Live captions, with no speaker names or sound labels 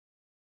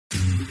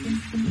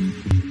It's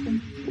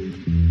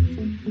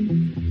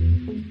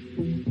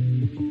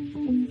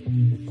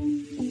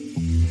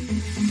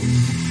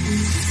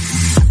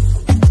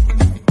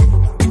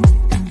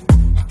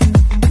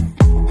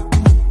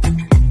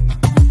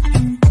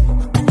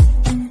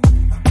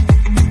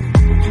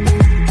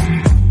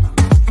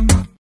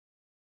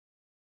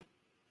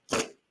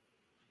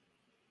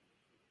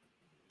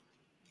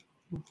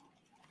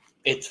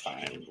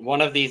fine.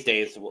 One of these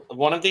days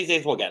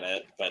we'll get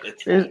it, but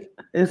it's fine.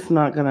 It's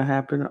not going to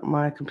happen.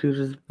 My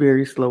computer's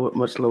very slow,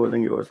 much slower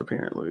than yours,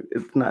 apparently.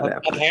 It's not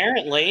happening.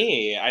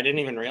 Apparently. I didn't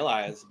even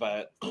realize,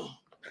 but...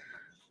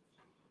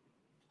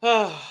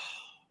 Well,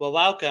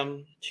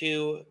 welcome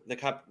to The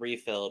Cup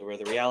Refilled, where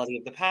the reality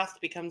of the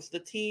past becomes the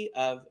tea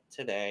of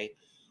today.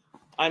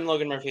 I'm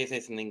Logan Murphy.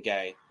 Say something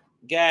gay.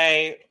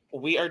 Gay,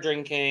 we are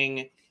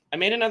drinking... I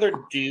made another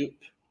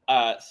dupe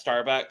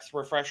Starbucks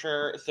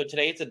refresher. So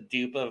today it's a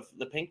dupe of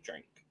the pink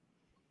drink.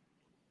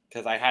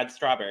 Because I had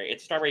strawberry.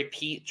 It's strawberry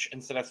peach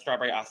instead of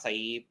strawberry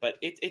acai, but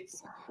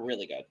it's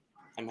really good.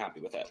 I'm happy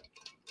with it.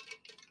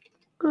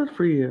 Good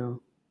for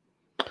you.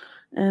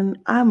 And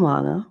I'm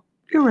Lana,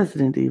 your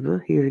resident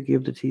diva, here to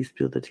give the tea,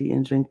 spill the tea,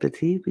 and drink the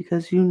tea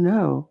because you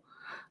know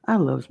I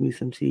loves me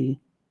some tea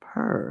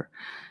purr.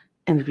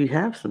 And if you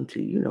have some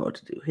tea, you know what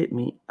to do. Hit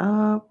me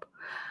up.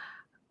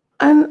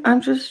 And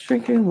I'm just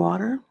drinking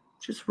water.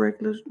 Just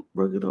regular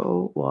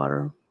old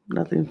water.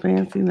 Nothing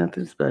fancy,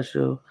 nothing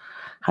special.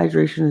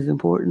 Hydration is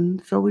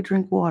important, so we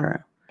drink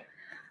water.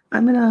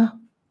 I'm in a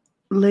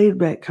laid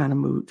back kind of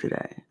mood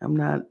today. I'm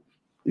not,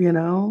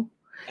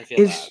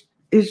 it's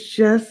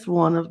just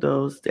one of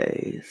those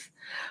days.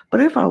 But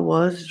if I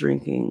was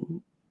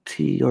drinking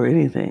tea or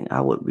anything,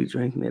 I would be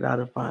drinking it out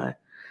of my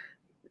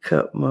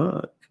cup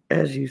mug.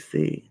 As you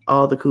see,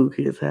 all the cool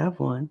kids have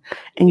one.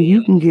 And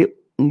you can get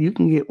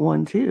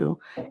one too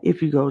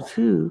if you go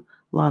to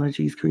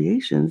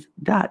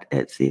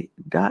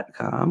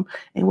LanaG'sCreations.etsy.com,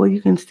 and where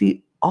you can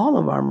see all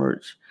of our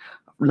merch,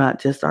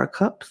 not just our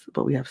cups,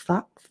 but we have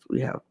socks,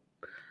 we have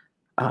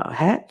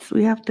hats,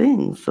 we have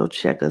things. So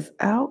check us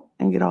out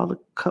and get all the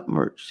cup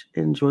merch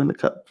and join the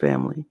cup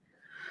family.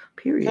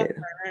 Period. Cup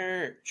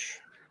merch.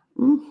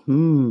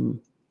 Mm-hmm.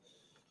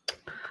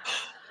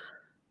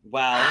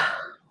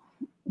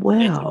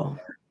 Well,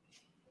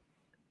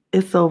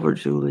 it's over,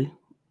 Julie.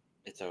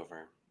 It's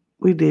over.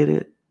 We did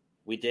it.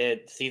 We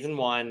did season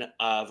 1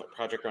 of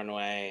Project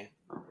Runway.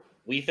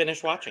 We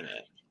finished watching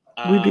it.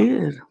 We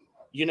did.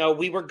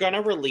 We were going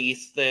to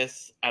release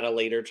this at a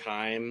later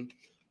time,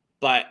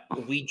 but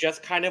we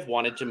just kind of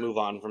wanted to move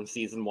on from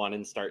season 1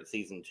 and start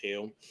season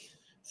 2.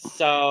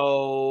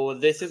 So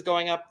this is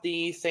going up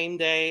the same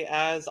day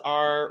as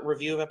our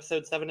review of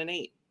episodes 7 and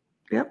 8.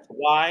 Yep.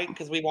 Why?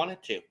 Because we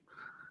wanted to.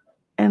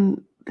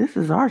 And this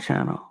is our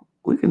channel.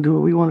 We can do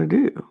what we want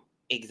to do.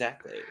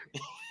 Exactly.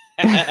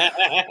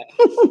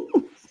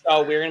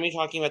 So we're going to be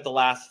talking about the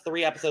last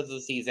 3 episodes of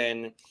the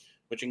season,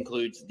 which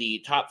includes the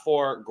top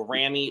 4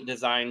 Grammy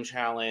Design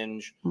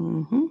Challenge,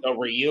 the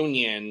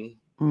reunion,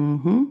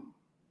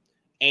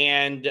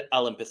 and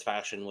Olympus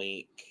Fashion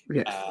Week.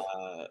 Yes.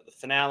 The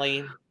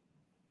finale.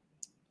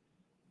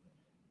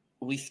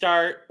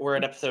 We're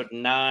at episode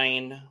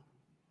 9,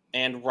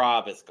 and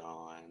Rob is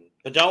gone.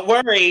 But don't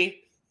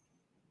worry.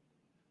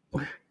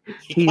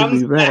 He'll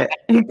be back.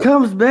 He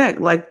comes back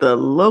like the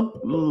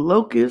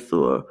locust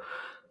or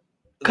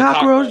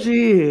cockroach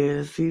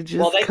is. He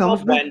just they comes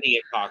called back. Wendy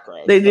a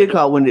cockroach. They did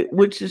call Wendy,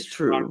 which is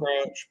true.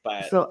 Cockroach,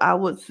 but... So I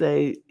would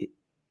say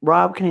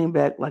Rob came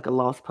back like a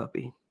lost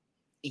puppy.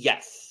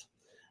 Yes.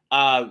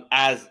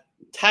 As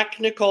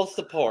technical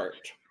support.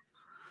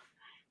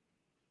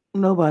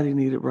 Nobody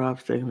needed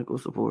Rob's technical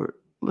support.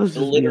 Let's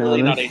just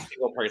literally not a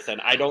single person.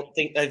 I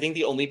think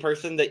the only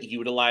person that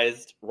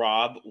utilized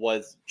Rob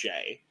was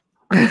Jay.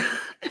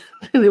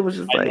 And it was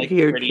just I'm pretty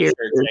sure Jay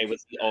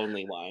was the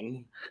only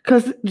one.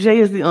 Because Jay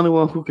is the only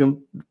one who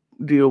can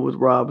deal with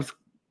Rob's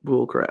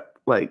bullcrap.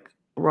 Like,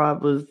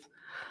 Rob was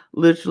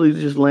literally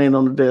just laying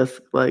on the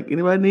desk, like,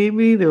 anybody need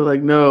me? They were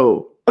like,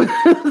 no.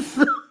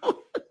 So,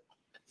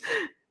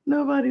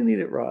 nobody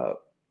needed Rob.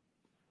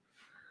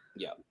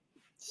 Yeah.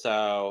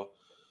 So,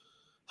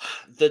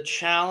 the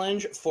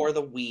challenge for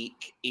the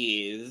week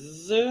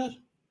is the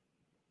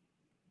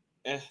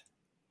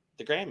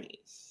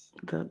Grammys.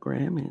 The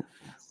Grammys.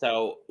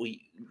 So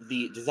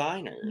the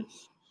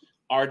designers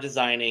are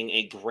designing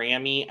a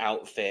Grammy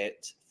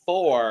outfit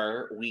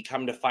for, we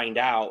come to find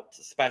out,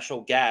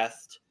 special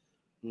guest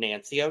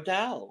Nancy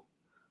O'Dell.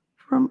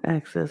 From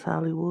Access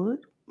Hollywood.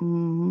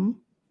 Mm-hmm.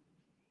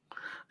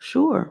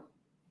 Sure.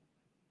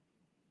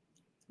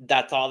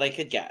 That's all they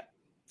could get.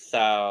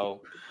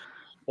 So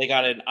they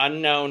got an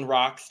unknown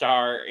rock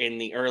star in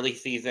the early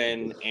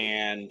season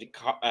and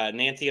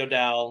Nancy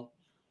O'Dell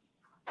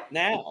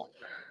now.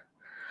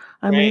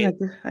 I mean,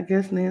 I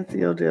guess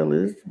Nancy O'Dell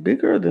is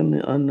bigger than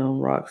the unknown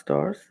rock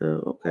star,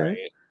 so okay. Right.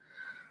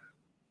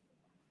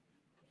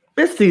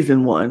 It's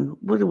season 1.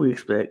 What do we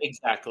expect?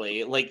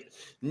 Exactly. Like,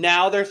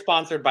 now they're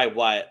sponsored by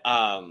what?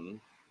 That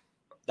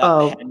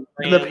That pen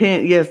The brand.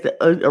 pen, yes, the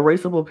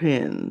erasable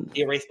pens.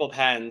 The erasable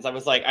pens. I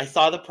was like, I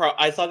saw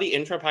the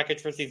intro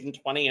package for season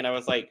 20, and I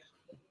was like,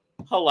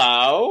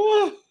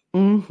 hello?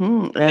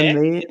 Mm-hmm. Bic?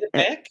 And Is it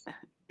Bic?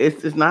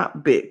 it's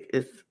not big.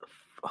 It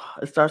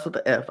starts with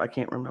the F. I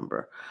can't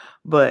remember,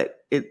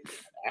 but it's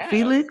F.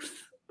 Felix.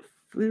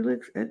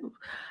 Felix.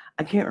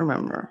 I can't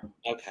remember.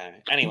 Okay.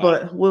 Anyway.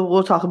 But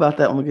we'll talk about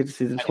that when we get to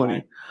season 20.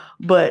 Anyway.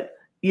 But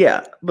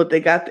yeah, but they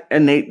got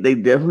and they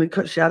definitely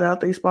shout out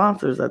their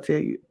sponsors, I tell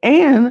you.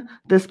 And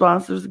the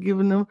sponsors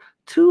giving them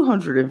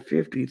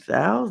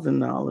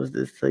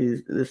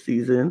 $250,000 this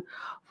season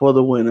for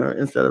the winner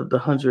instead of the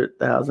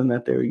 $100,000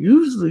 that they're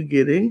usually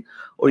getting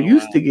or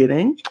used to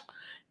getting.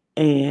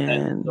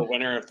 And the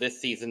winner of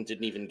this season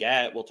didn't even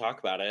get. We'll talk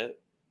about it.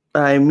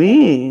 I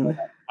mean,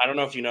 I don't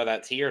know if you know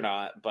that tea or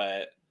not,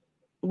 but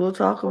we'll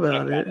talk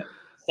about it.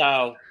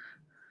 So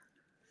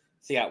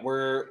yeah,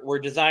 we're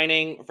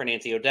designing for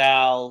Nancy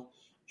O'Dell.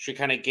 She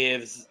kind of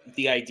gives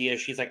the idea.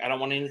 She's like, I don't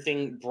want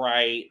anything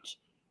bright.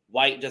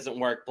 White doesn't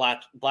work.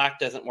 Black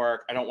doesn't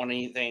work. I don't want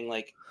anything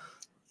like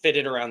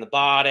fitted around the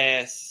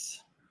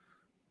bodice.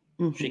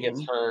 Mm-hmm. She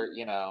gives her,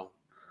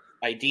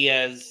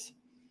 ideas.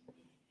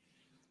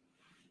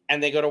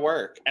 And they go to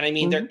work. And I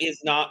mean, there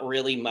is not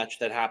really much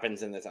that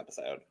happens in this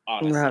episode,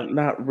 honestly.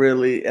 Not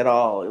really at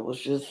all. It was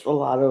just a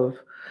lot of...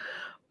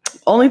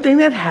 Only thing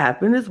that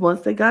happened is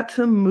once they got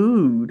to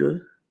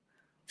Mood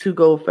to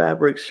go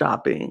fabric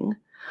shopping,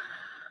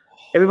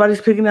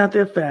 everybody's picking out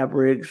their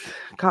fabrics.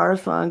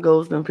 Kara-san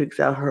goes and picks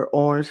out her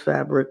orange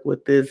fabric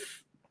with this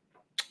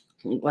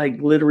like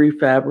glittery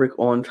fabric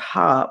on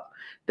top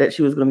that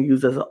she was going to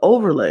use as an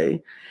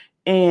overlay.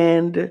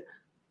 And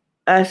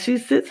as she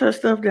sits her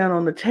stuff down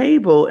on the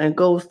table and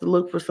goes to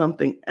look for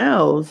something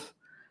else,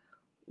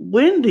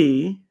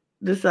 Wendy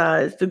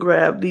decides to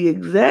grab the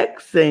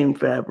exact same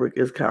fabric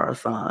as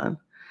Kara-san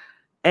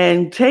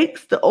and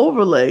takes the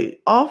overlay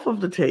off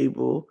of the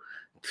table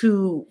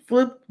to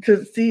flip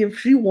to see if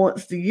she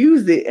wants to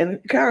use it.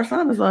 And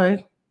Kara-san is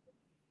like,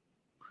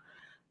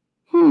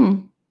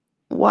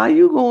 why are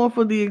you going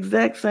for the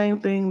exact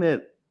same thing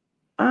that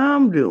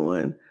I'm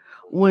doing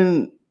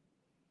when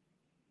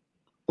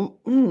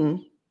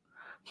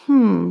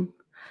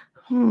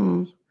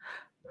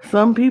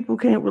some people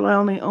can't rely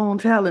on their own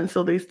talent,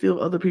 so they steal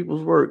other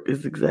people's work,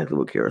 is exactly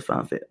what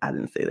Kara-san said. I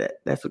didn't say that.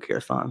 That's what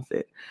Kara-san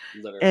said.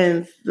 Literally.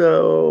 And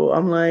so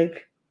I'm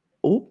like,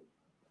 oh,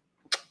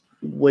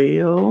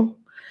 well,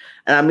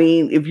 I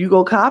mean, if you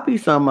go copy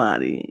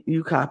somebody,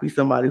 you copy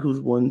somebody who's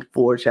won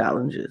 4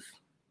 challenges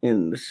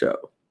in the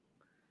show.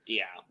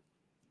 Yeah.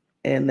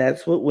 And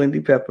that's what Wendy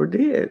Pepper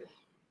did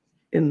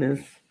in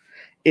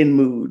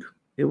Mood.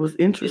 It was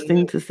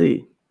interesting to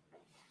see.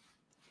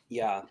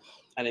 Yeah.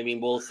 And I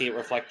mean, we'll see it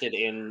reflected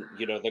in,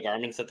 the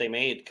garments that they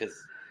made because...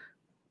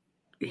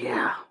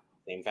 Yeah.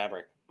 Same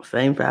fabric.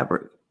 Same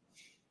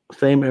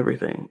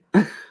everything.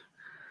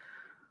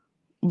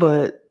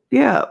 But,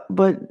 yeah.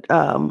 But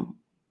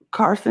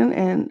Carson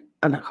and...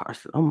 not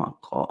Carson. Oh, my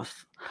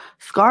gosh.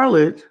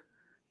 Scarlett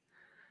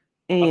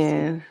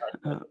and...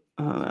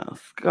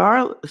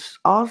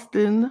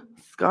 Austin,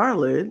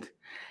 Scarlett,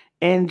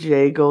 and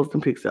Jay goes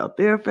and picks out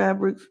their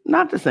fabrics.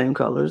 Not the same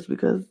colors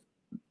because...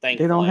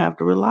 Thankfully. They don't have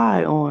to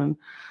rely on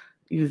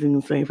using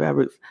the same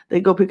fabrics.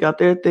 They go pick out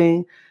their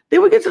thing.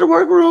 Then we get to the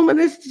workroom and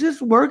it's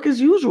just work as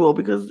usual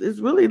because it's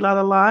really not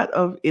a lot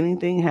of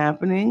anything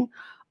happening.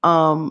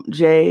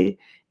 Jay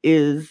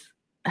is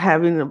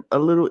having a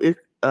little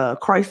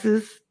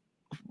crisis,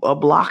 a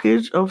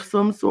blockage of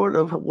some sort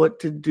of what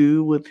to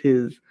do with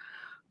his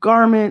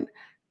garment.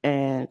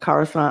 And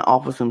Kara-san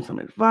offers him some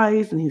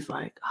advice and he's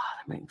like,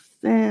 that makes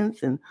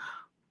sense. And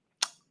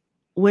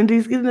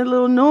Wendy's getting a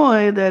little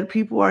annoyed that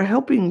people are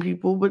helping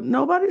people, but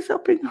nobody's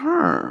helping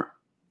her.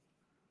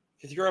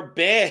 Because you're a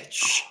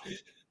bitch.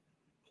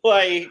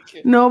 Like...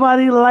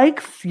 Nobody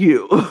likes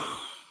you.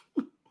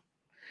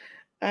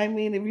 I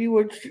mean, if you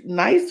were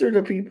nicer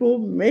to people,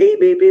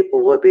 maybe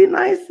people would be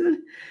nice and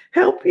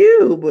help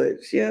you.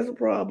 But she has a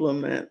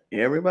problem that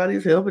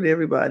everybody's helping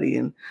everybody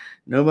and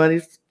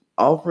nobody's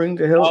offering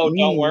to help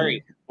me. Don't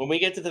worry. When we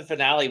get to the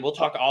finale, we'll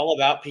talk all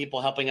about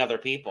people helping other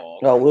people.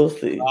 Oh, we'll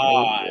see.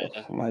 God.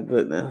 Oh, my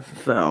goodness.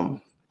 So,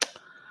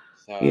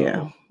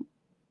 yeah.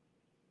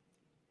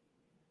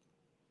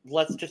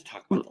 Let's just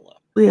talk about the look.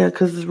 Yeah,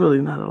 because it's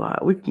really not a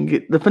lot. We can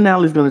get... The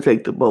finale is going to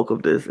take the bulk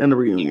of this and the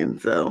reunion,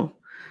 so...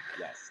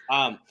 Yes.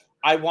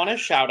 I want to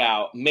shout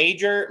out,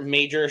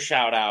 major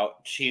shout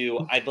out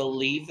to, I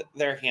believe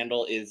their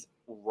handle is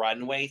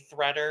Runway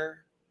Threader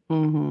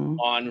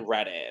on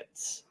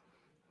Reddit.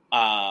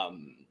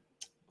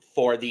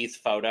 For these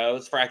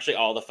photos, for actually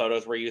all the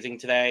photos we're using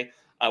today.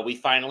 We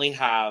finally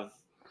have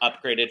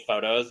upgraded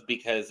photos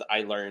because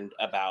I learned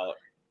about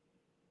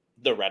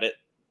the Reddit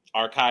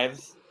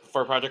archives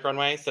for Project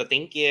Runway. So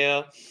thank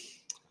you.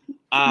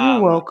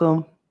 You're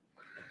welcome.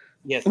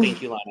 Yes,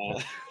 thank you,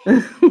 Lana.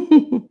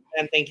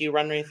 And thank you,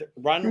 Runway Threader.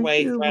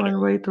 Runway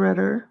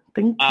Threader.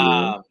 Thank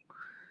you.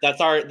 That's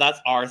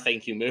our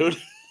thank you mood.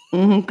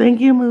 Thank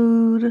you,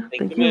 Mood.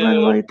 Thank you,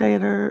 Runway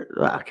Threader.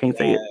 I can't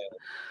say it.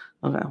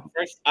 Okay.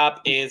 First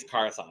up is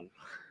Karasan.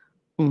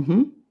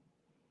 Mm-hmm.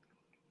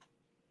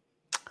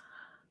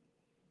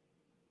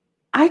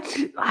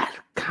 I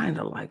kind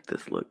of like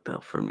this look though.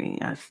 For me,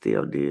 I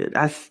still did.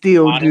 I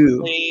still do.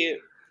 Honestly,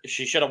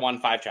 she should have won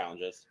 5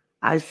 challenges.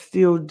 I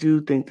still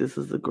do think this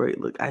is a great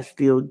look. I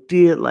still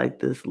did like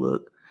this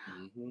look.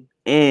 Mm-hmm.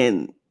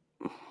 And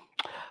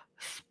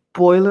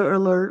spoiler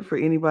alert for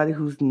anybody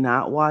who's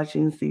not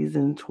watching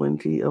season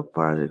 20 of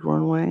Project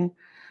Runway,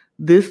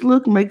 this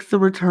look makes a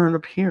return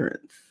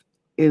appearance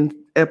in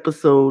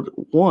episode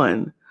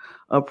 1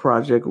 of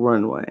Project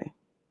Runway,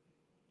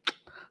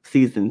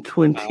 season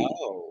 20.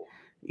 Oh.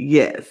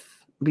 Yes,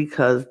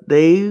 because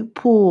they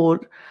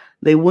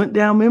went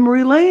down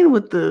memory lane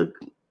with the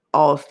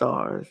All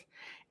Stars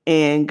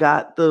and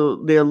got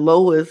their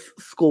lowest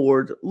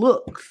scored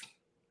looks.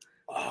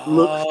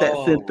 Looks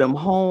that sent them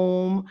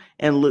home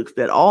and looks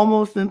that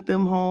almost sent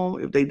them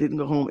home if they didn't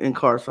go home. In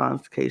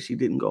Carson's case, she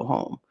didn't go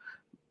home.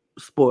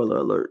 Spoiler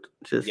alert,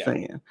 just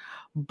saying.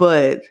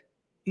 But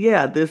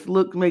yeah, this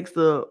look makes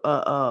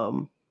a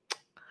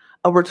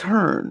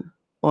return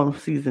on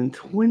season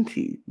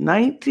 20.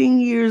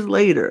 19 years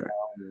later.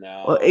 Oh,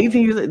 no. Or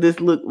 18 years later, this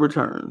look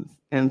returns.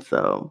 And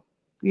so,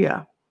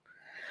 yeah.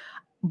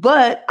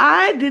 But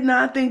I did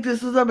not think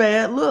this was a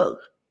bad look.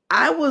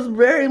 I was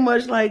very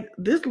much like,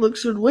 this look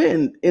should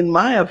win, in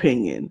my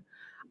opinion.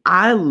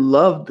 I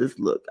love this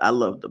look. I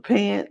love the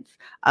pants.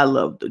 I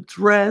love the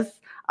dress.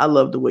 I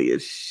love the way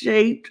it's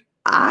shaped.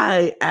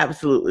 I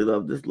absolutely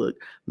love this look.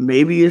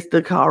 Maybe it's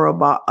the Cara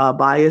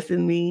bias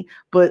in me,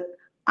 but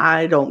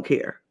I don't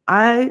care.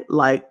 I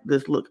like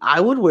this look.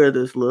 I would wear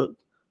this look.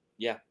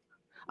 Yeah.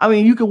 I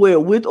mean, you could wear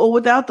it with or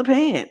without the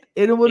pant.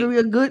 It would be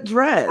a good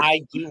dress.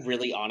 I do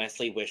really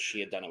honestly wish she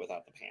had done it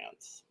without the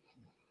pants.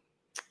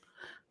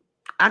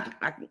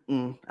 I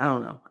don't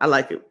know. I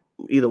like it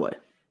either way.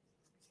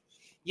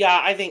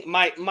 Yeah, I think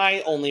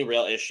my only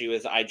real issue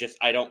is I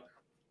don't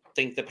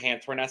think the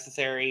pants were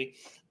necessary.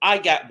 I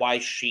get why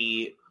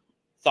she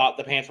thought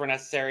the pants were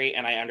necessary,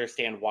 and I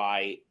understand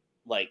why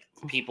like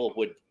people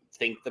would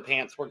think the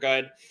pants were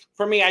good.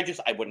 For me, I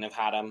wouldn't have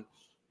had them.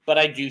 But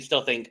I do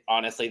still think,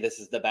 honestly, this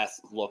is the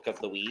best look of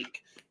the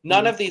week.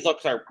 None of these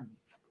looks are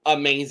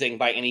amazing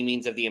by any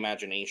means of the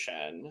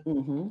imagination.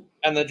 Mm-hmm.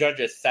 And the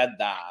judges said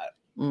that.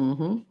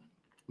 Mm-hmm.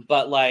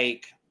 But,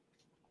 like,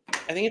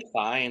 I think it's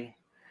fine.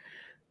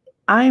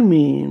 I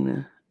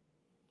mean,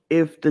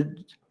 if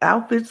the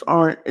outfits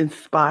aren't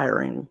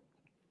inspiring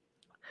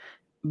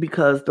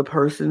because the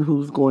person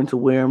who's going to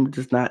wear them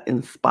does not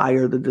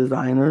inspire the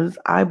designers,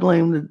 I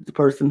blame the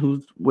person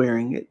who's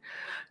wearing it.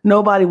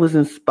 Nobody was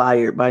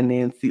inspired by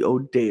Nancy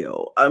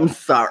O'Dell. I'm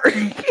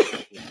sorry.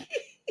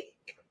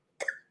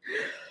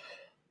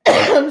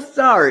 I'm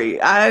sorry.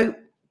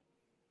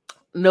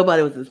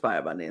 Nobody was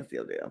inspired by Nancy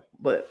O'Dell.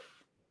 But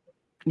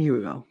here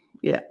we go.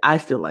 Yeah, I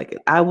still like it.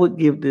 I would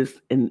give this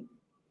an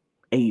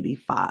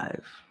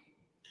 85.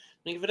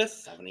 I'll give it a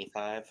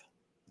 75.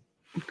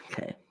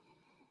 Okay.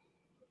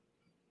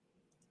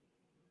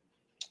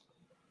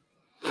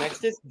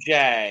 Next is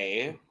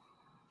Jay.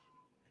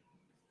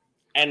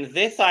 And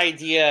this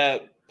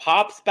idea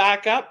pops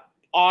back up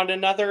on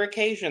another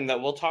occasion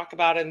that we'll talk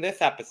about in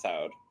this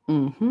episode.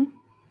 Mm-hmm.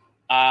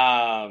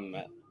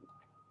 I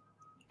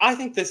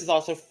think this is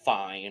also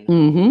fine.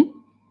 Mm-hmm.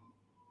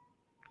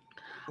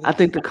 I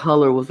think the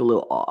color was a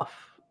little off.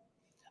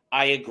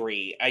 I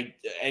agree.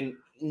 And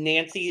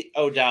Nancy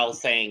O'Dell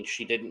saying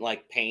she didn't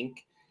like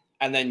pink,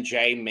 and then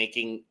Jay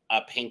making a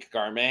pink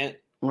garment.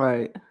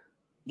 Right.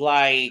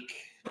 Like,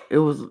 it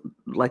was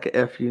like a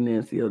F you,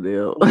 Nancy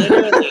O'Dell.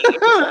 Literally.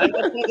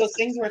 It's one of those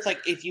things where it's like,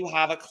 if you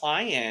have a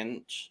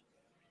client,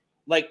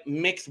 like,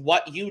 mix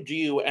what you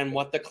do and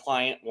what the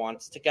client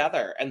wants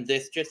together. And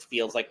this just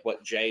feels like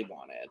what Jay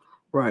wanted.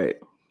 Right.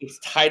 It's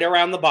tight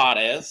around the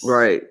bodice.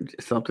 Right.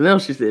 Something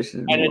else she said she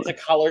didn't and want. It's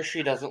a color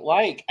she doesn't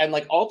like. And,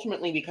 like,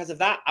 ultimately, because of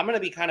that, I'm going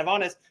to be kind of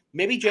honest,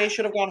 maybe Jay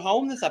should have gone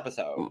home this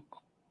episode.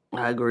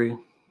 I agree.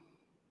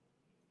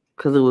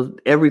 Because it was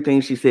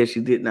everything she said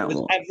she did not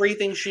want.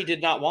 Everything she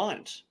did not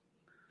want.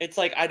 It's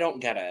like, I don't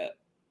get it.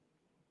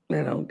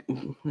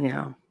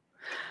 Yeah.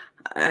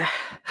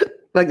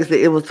 Like I said,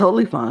 it was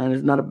totally fine.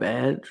 It's not a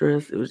bad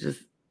dress. It was just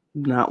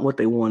not what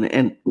they wanted.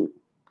 And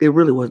it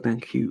really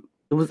wasn't cute.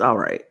 It was all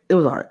right. It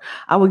was all right.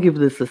 I would give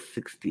this a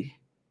 60.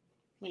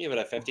 I'll give it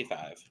a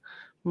 55.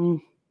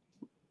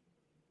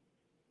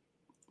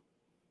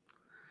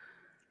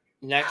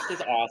 Next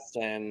is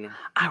Austin.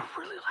 I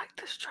really like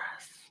this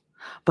dress.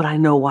 But I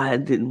know why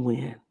it didn't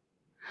win.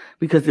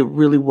 Because it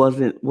really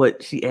wasn't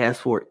what she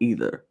asked for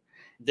either.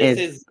 This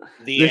is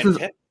the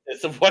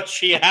antithesis of what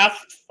she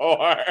asked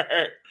for.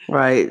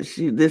 Right.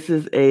 This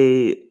is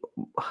a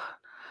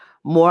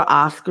more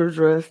Oscar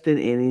dress than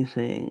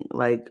anything.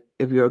 Like,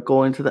 if you're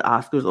going to the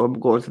Oscars or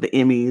going to the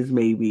Emmys,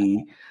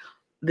 maybe.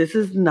 This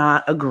is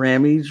not a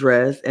Grammy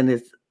dress, and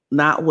it's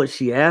not what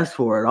she asked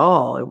for at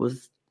all. It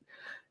was,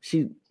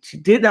 she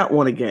did not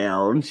want a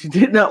gown. She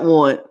did not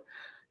want,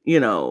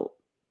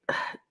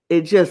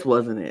 It just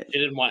wasn't it. She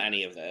didn't want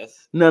any of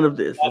this. None of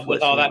this.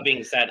 With all that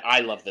being said, I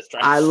love this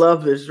dress. I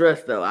love this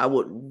dress, though. I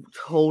would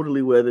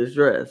totally wear this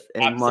dress.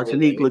 And Absolutely.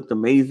 Martinique looked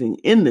amazing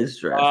in this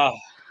dress.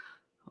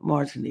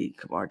 Martinique.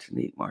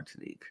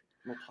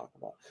 We'll talk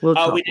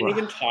about. We didn't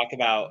even talk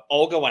about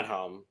Olga went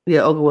home.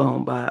 Yeah, Olga went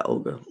home. Bye,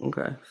 Olga.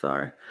 Okay,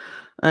 sorry.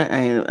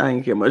 I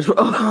ain't care much for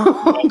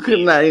Olga.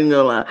 Not even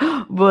gonna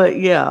lie. But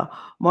yeah,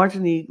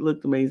 Martinique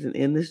looked amazing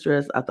in this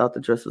dress. I thought the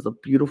dress was a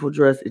beautiful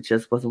dress. It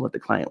just wasn't what the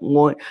client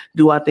wanted.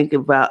 Do I think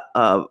about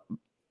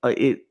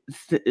it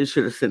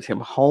should have sent him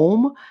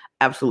home?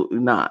 Absolutely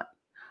not.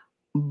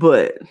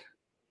 But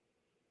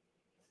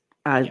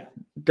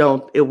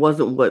don't. It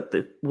wasn't what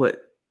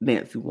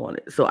Nancy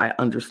wanted. So I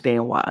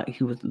understand why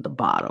he was at the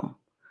bottom.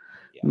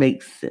 Yeah.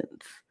 Makes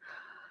sense.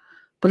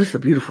 But it's a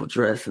beautiful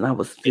dress, and I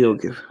was still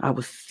give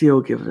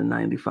it a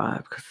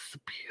 95 because it's a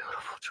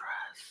beautiful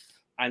dress.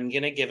 I'm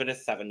gonna give it a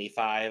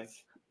 75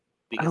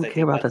 because I don't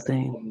care about the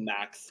thing. The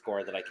max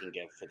score that I can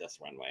give for this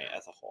runway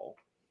as a whole.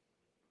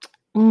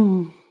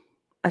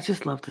 I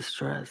just love this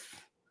dress.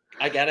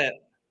 I get it.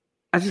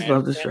 I just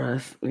love this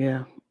dress.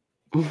 Yeah.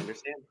 I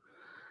understand.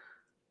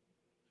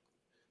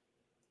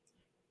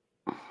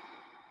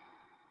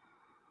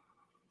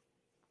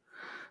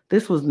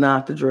 This was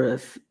not the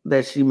dress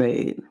that she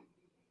made.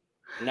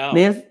 No.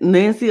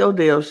 Nancy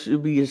O'Dell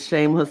should be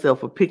ashamed herself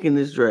for picking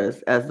this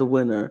dress as the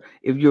winner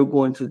if you're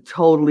going to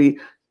totally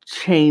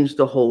change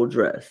the whole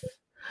dress.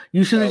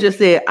 You should have just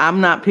said,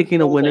 I'm not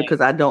picking a winner because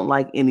I don't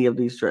like any of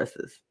these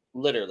dresses.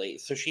 Literally.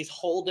 So she's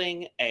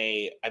holding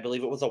I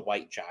believe it was a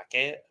white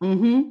jacket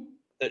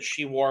that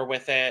she wore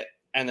with it.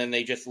 And then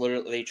they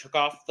took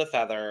off the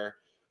feather.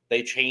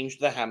 They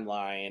changed the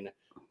hemline.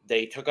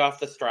 They took off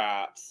the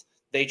straps.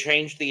 They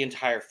changed the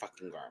entire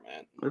fucking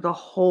garment. The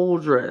whole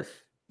dress.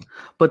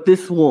 But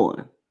this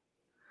one,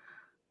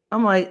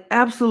 I'm like,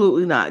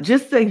 absolutely not.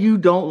 Just say you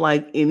don't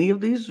like any of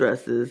these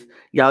dresses.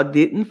 Y'all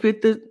didn't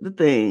fit the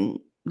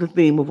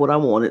theme of what I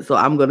wanted. So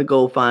I'm going to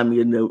go find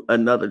me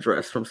another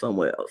dress from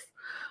somewhere else.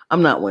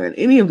 I'm not wearing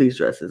any of these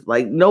dresses.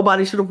 Like,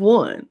 nobody should have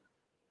won.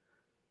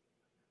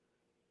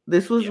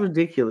 This was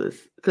ridiculous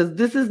because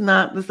this is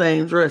not the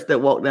same dress that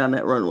walked down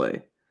that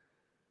runway.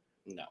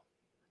 No.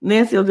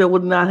 Nancy O'Dell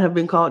would not have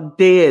been caught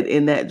dead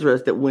in that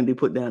dress that Wendy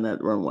put down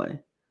that runway.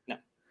 No.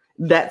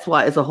 That's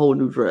why it's a whole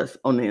new dress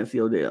on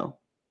Nancy O'Dell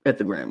at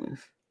the Grammys.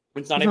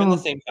 It's not even the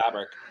same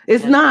fabric.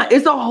 It's not.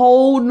 It's a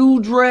whole new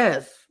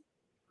dress.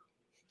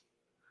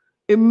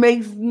 It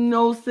makes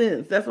no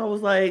sense. That's why I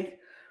was like,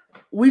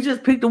 we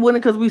just picked a winner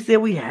because we said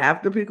we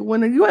have to pick a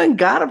winner. You ain't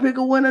got to pick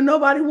a winner.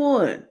 Nobody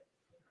won.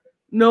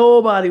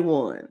 Nobody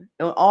won.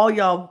 And all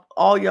y'all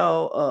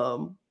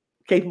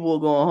capable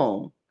of going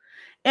home.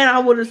 And I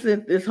would have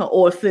sent this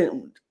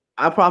home,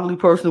 I probably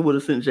personally would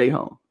have sent Jay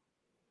home.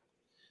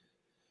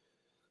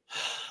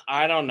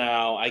 I don't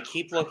know. I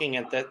keep looking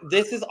at this.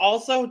 This is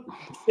also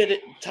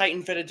tight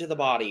and fitted to the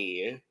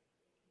body.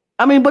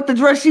 I mean, but the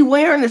dress she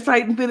wearing is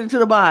tight and fitted to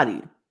the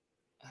body.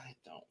 I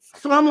don't.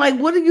 So I'm like,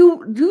 what do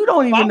you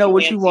don't even know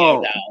what you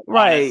want.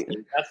 Right.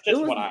 Honestly. That's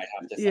just what I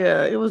have to say.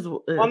 Yeah, it was.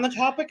 On the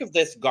topic of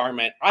this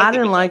garment, I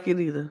didn't like it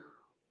either.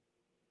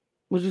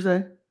 What'd you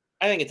say?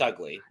 I think it's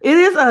ugly. It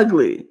is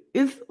ugly.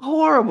 It's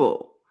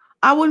horrible.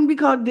 I wouldn't be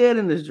caught dead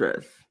in this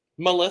dress.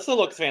 Melissa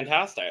looks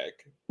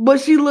fantastic.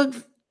 But she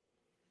looks...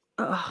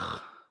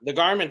 The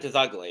garment is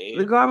ugly.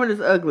 The garment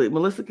is ugly.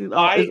 Melissa can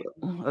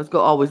let's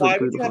go always look beautiful. Why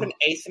would you have an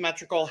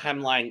asymmetrical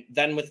hemline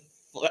then with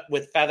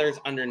feathers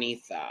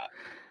underneath that?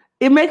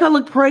 It make her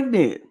look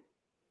pregnant.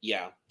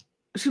 Yeah.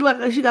 She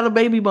got a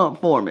baby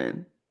bump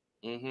forming.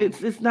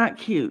 Mm-hmm. It's not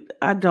cute.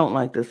 I don't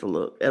like this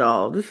look at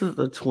all. This is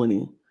a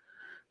 20.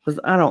 Because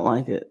I don't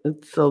like it.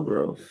 It's so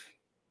gross.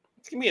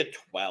 It's going to be a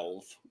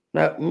 12.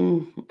 I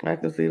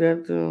can see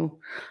that too.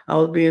 I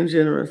was being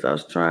generous. I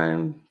was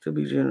trying to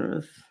be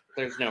generous.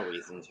 There's no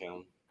reason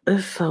to.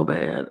 It's so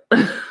bad.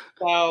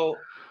 So,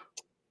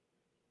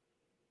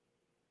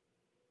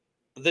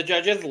 the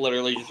judges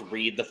literally just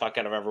read the fuck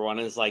out of everyone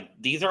and is like,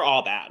 these are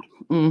all bad.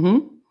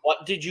 Mm-hmm.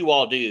 What did you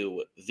all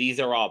do?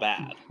 These are all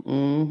bad.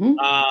 Mm-hmm.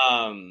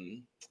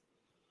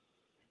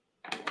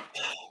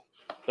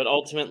 But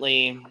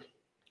ultimately...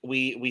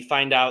 We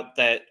find out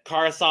that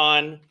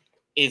Karasan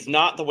is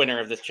not the winner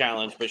of this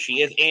challenge, but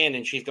she is in,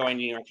 and she's going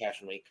to New York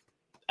Fashion Week,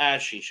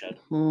 as she should.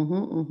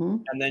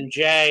 And then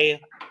Jay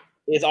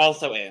is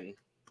also in.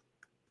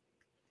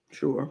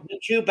 Sure. The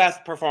two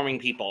best performing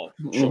people.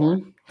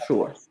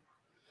 Sure.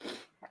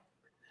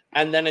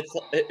 And then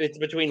it's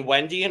between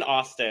Wendy and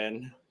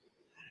Austin.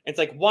 It's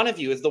like one of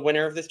you is the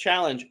winner of this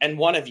challenge, and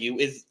one of you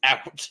is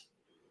out.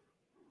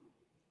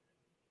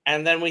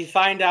 And then we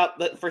find out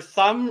that for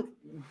some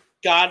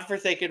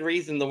godforsaken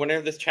reason, the winner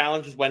of this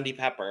challenge is Wendy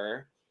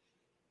Pepper.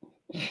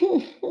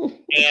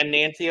 And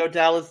Nancy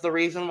O'Dell is the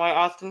reason why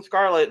Austin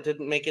Scarlett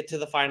didn't make it to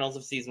the finals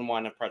of season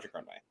 1 of Project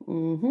Runway.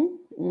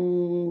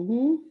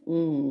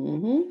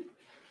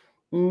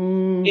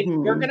 If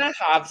you're going to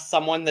have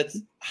someone that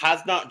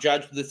has not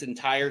judged this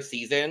entire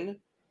season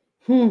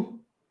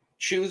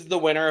choose the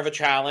winner of a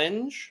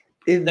challenge,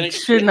 then it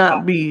should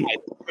not be.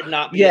 It should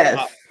not be a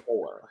top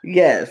 4.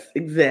 Yes,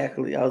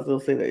 exactly. I was gonna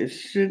say that it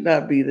should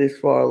not be this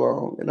far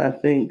along, and I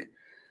think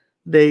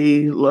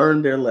they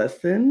learned their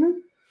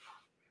lesson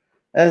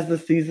as the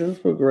seasons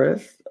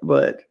progress.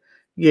 But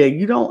yeah,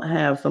 you don't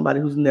have somebody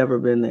who's never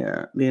been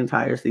there the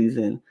entire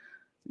season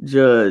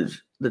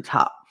judge the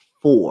top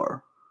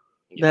four.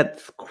 Yeah.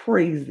 That's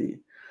crazy.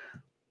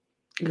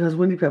 Because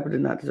Wendy Pepper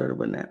did not deserve to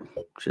win that.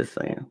 Just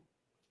saying.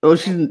 Oh,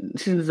 she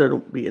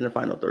deserved to be in the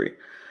final three.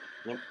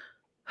 Yep.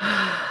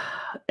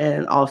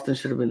 And Austin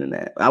should have been in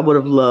that. I would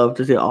have loved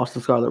to see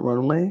Austin Scarlet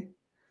Runway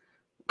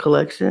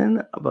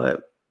collection,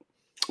 but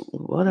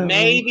whatever.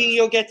 Maybe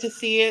you'll get to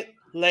see it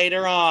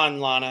later on,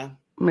 Lana.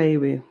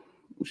 Maybe.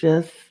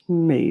 Just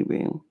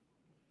maybe.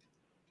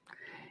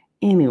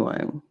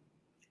 Anyway.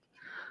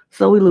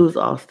 So we lose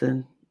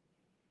Austin.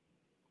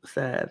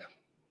 Sad.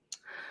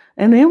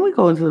 And then we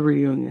go into the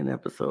reunion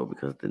episode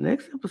because the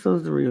next episode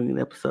is the reunion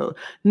episode.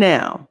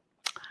 Now,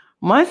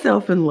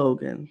 myself and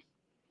Logan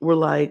were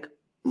like,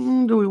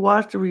 do we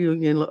watch the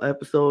reunion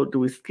episode? Do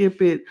we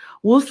skip it?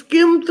 We'll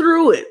skim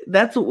through it.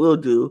 That's what we'll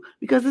do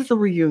because it's a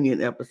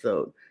reunion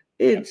episode.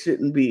 It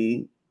shouldn't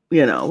be,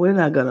 we're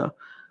not going to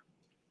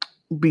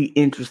be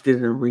interested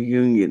in a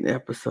reunion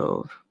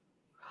episode.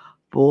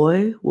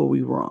 Boy, were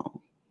we wrong.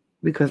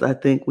 Because I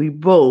think we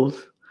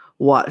both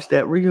watched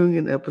that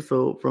reunion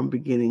episode from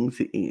beginning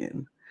to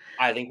end.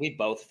 I think we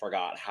both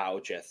forgot how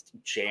just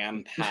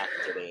jam-packed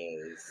it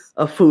is.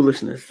 Of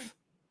foolishness.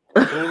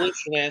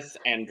 Foolishness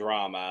and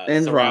drama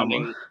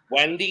surrounding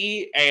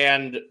Wendy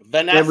and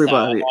Vanessa.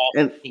 Everybody.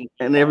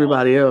 And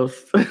everybody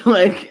else.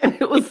 Like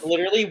it was it's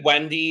literally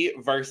Wendy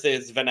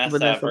versus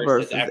Vanessa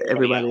versus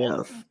everybody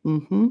else.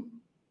 Mm-hmm.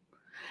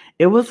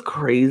 It was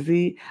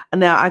crazy.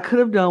 Now I could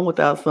have done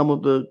without some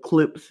of the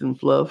clips and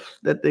fluff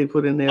that they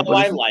put in there. Oh,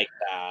 I like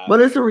that.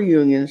 But it's a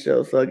reunion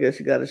show, so I guess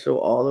you got to show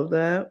all of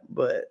that.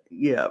 But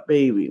yeah,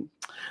 baby.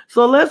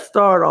 So let's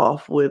start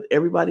off with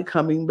everybody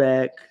coming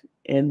back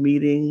and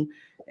meeting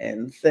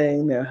and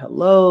saying their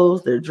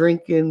hellos. They're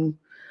drinking,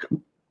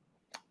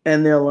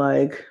 and they're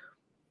like,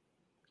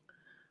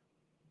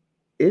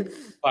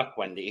 "It's fuck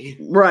Wendy."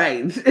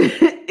 Right,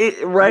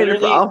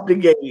 it's off the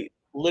gate.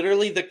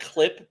 Literally, the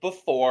clip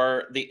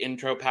before the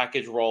intro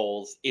package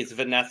rolls is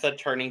Vanessa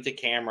turning to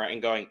camera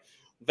and going,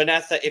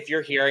 Vanessa, if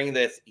you're hearing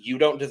this, you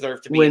don't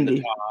deserve to be in the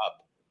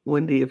top.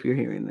 Wendy, if you're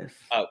hearing this.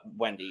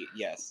 Wendy,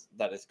 yes,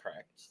 that is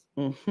correct.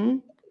 Mm-hmm.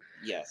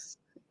 Yes.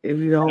 If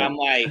you don't. And I'm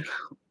like,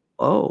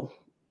 oh.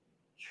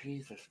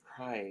 Jesus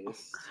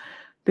Christ.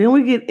 Then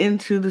we get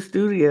into the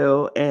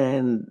studio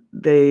and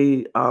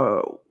they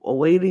are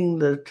awaiting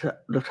the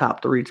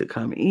top three to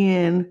come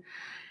in.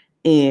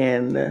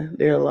 And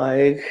they're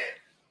like,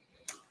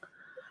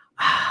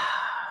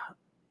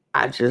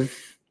 I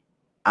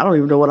don't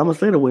even know what I'm gonna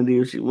say to Wendy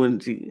when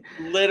she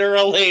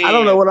literally. I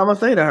don't know what I'm gonna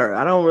say to her.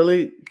 I don't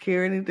really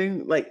care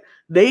anything. Like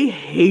they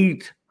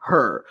hate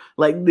her.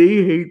 Like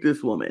they hate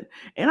this woman.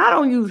 And I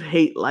don't use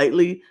hate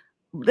lightly.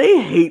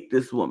 They hate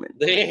this woman.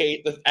 They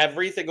hate this.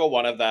 Every single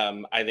one of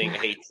them, I think,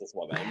 hates this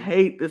woman.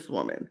 Hate this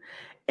woman.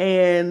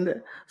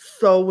 And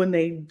so when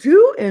they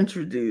do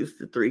introduce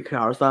the three,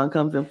 Kara-san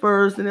comes in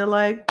first, and they're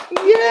like,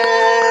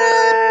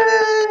 yay!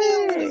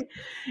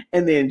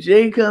 And then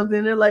Jay comes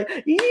in, they're like,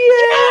 yay!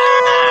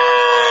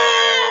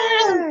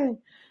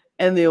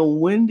 And then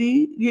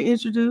Wendy get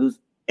introduced,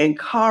 and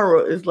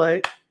Kara is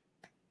like,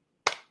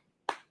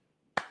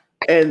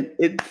 and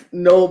it's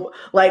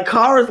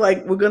Kara's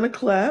like, we're gonna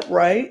clap,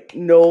 right?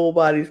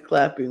 Nobody's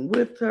clapping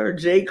with her.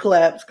 Jay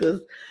claps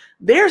because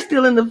they're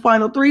still in the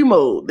final three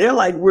mode. They're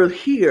like, we're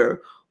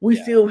here. We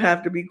still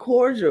have to be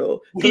cordial.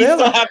 So we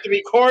still have to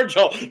be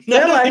cordial.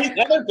 None of these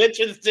other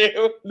bitches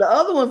do. The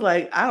other one's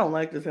like, I don't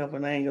like this help,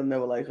 and I ain't gonna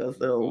never like her,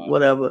 so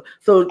whatever.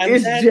 So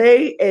it's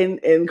Jay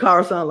and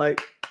Kara-san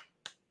like,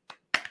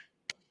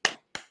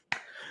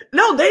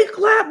 no, they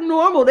clap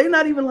normal. They're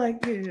not even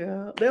like,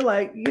 yeah. They're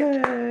like,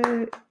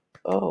 yay.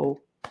 Oh,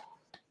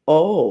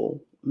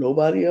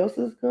 nobody else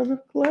is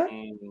gonna clap?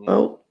 Mm-hmm.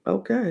 Oh,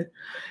 okay.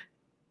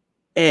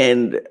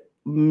 And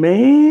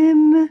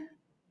man,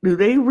 do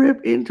they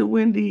rip into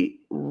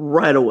Wendy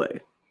right away.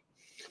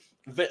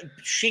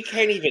 She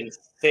can't even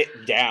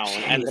sit down.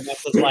 And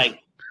Vanessa's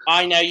like,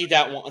 I know you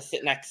don't want to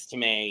sit next to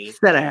me.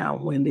 Sit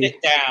down, Wendy.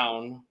 Sit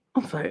down.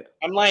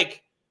 I'm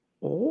like,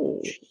 oh,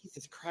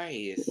 Jesus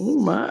Christ. Oh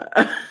my.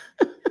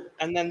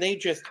 And then they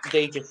just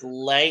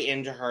lay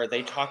into her.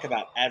 They talk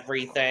about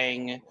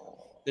everything.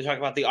 They talk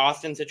about the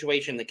Austin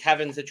situation, the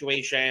Kevin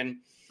situation,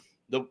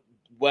 the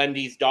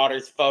Wendy's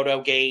daughter's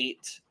photo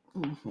gate.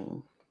 Mm-hmm.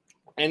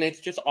 And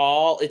it's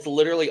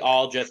literally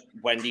all just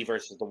Wendy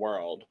versus the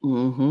world.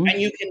 Mm-hmm.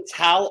 And you can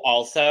tell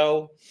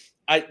also,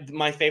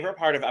 my favorite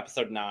part of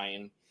episode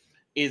 9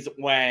 is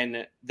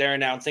when they're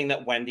announcing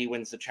that Wendy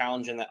wins the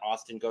challenge and that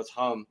Austin goes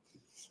home.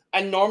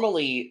 And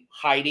normally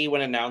Heidi,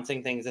 when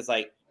announcing things, is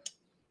like,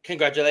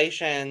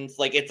 congratulations.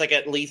 Like, it's like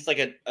at least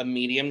like a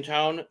medium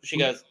tone. She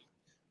goes,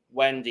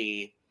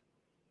 Wendy,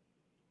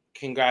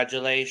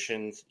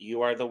 congratulations.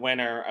 You are the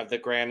winner of the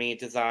Grammy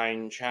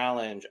Design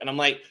Challenge. And I'm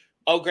like,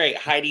 oh, great.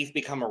 Heidi's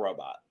become a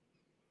robot.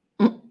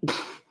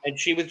 And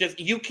she was just,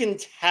 you can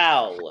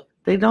tell.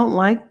 They don't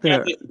like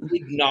that. Judges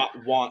did not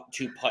want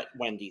to put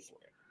Wendy through.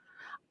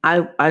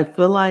 I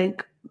feel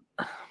like,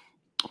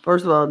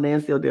 first of all,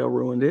 Nancy O'Dell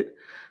ruined it.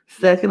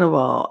 Second of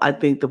all, I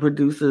think the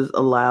producers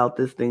allowed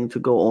this thing to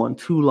go on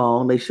too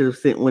long. They should have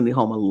sent Wendy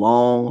home a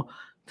long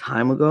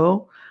time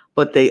ago,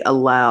 but they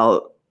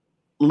allowed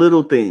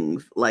little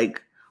things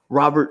like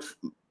Robert's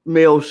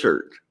mail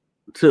shirt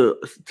to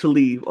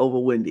leave over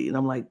Wendy. And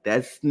I'm like,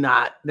 that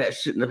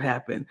shouldn't have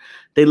happened.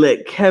 They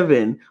let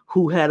Kevin,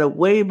 who had a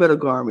way better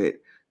garment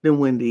than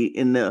Wendy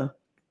in the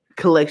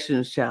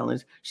collections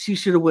challenge, she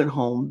should have went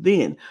home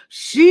then.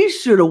 She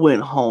should have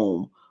went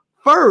home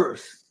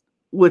first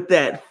with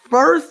that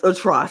first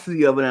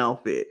atrocity of an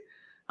outfit.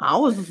 I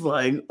was just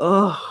like,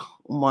 oh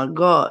my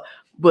God.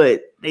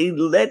 But they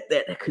let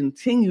that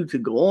continue to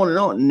go on and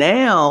on.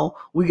 Now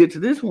we get to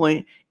this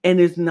point, and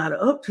it's not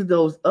up to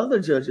those other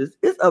judges.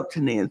 It's up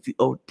to Nancy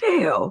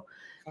O'Dell.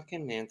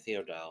 Fucking Nancy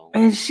O'Dell.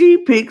 And she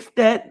picks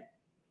that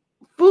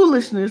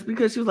foolishness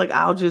because she was like,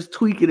 I'll just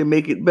tweak it and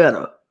make it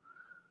better.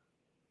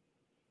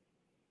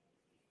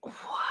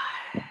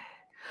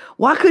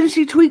 Why couldn't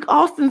she tweak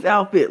Austin's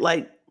outfit?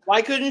 Like,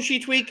 why couldn't she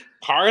tweak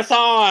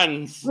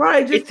Carson's?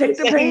 Right, just take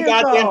the pants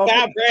off.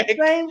 Fabric.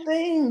 Same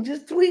thing,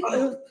 just tweak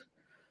it.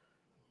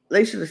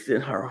 They should have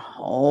sent her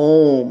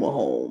home,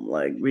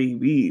 like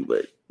Riri,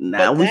 but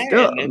now we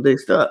stuck. They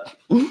stuck.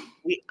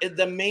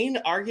 The main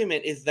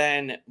argument is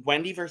then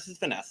Wendy versus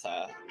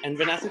Vanessa, and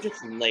Vanessa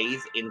just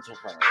lays into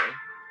her.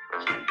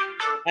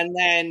 And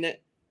then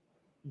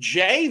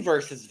Jay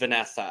versus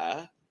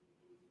Vanessa,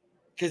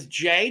 because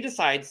Jay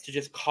decides to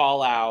just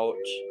call out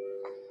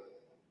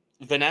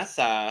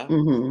Vanessa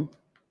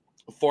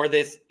for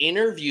this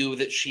interview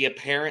that she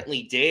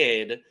apparently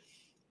did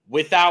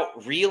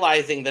without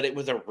realizing that it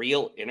was a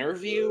real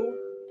interview.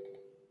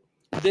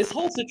 This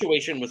whole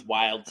situation was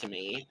wild to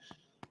me.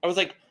 I was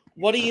like,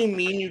 what do you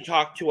mean you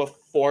talked to a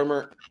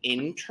former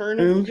intern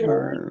of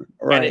yours?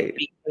 Right. And it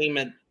became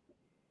a...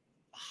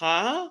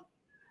 Huh?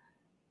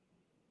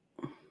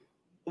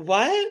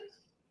 What?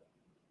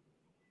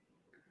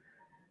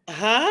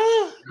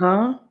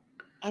 Huh?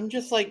 I'm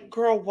just like,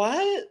 girl,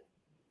 what?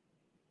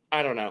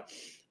 I don't know.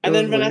 And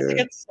then Vanessa weird.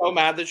 Gets so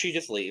mad that she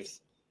just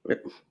leaves.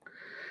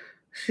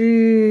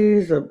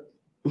 She's a...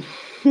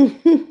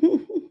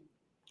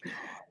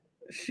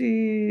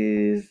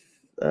 She's...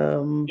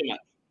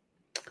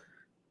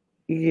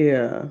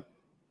 Yeah.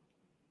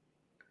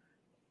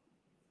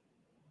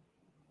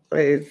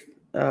 It's...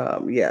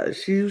 yeah,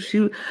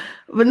 she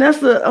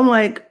Vanessa, I'm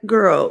like,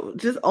 girl,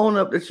 just own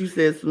up that you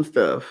said some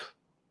stuff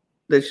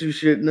that you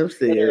shouldn't have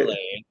said.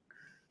 Literally.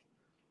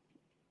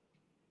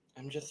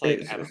 I'm just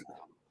like, I don't know.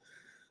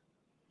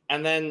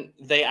 And then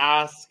they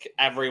ask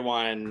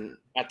everyone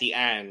at the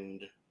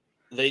end,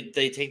 they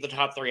take the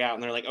top three out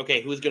and they're like,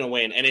 okay, who's going to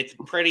win? And it's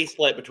pretty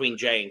split between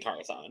Jay and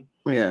Carson.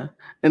 Yeah.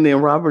 And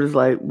then Robert is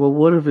like, well,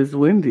 what if it's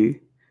Wendy?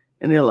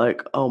 And they're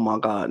like, oh my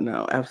God,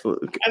 no,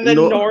 absolutely. And then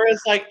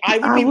Nora's like,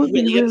 I would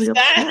be really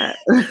upset.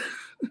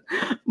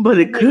 But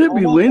it could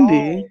be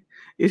Wendy. God.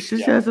 It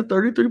just has a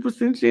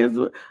 33% chance.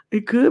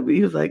 It could be.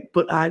 He was like,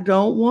 but I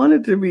don't want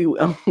it to be.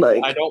 I'm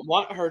like, I don't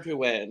want her to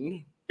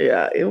win.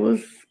 Yeah, it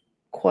was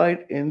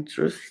quite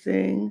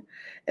interesting.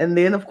 And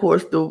then, of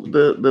course,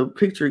 the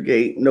picture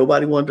gate,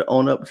 nobody wanted to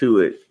own up to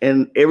it.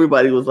 And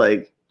everybody was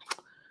like,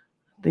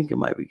 I think it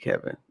might be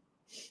Kevin.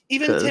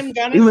 Even Tim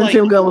Gunn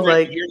was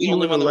like, you're the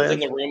only one that was in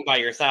the room by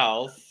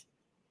yourself.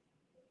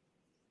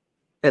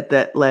 At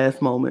that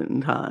last moment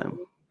in time.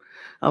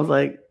 I was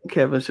like,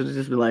 Kevin should have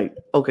just been like,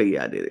 okay,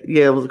 yeah, I did it.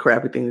 Yeah, it was a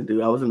crappy thing to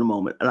do. I was in the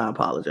moment, and I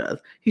apologize.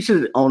 He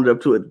should have owned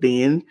up to it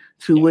then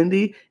to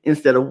Wendy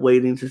instead of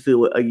waiting to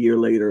do it a year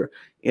later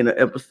in an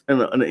episode, in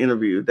an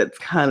interview. That's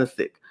kind of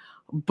sick.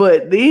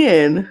 But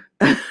then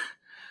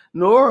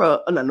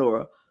Vanessa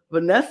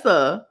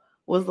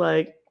was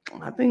like,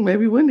 I think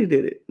maybe Wendy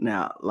did it.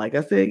 Now, like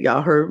I said,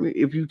 y'all heard me.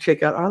 If you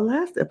check out our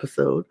last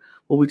episode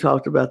where we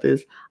talked about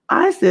this,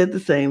 I said the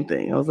same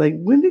thing. I was like,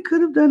 Wendy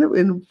could have done it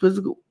in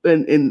physical,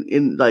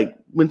 in like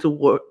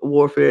mental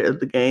warfare of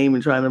the game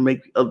and trying to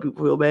make other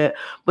people feel bad.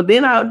 But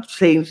then I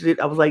changed it.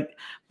 I was like,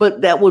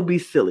 but that would be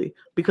silly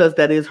because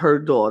that is her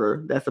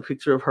daughter. That's a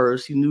picture of her.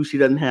 She knew she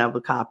doesn't have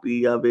a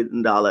copy of it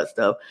and all that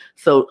stuff.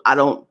 So I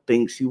don't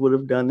think she would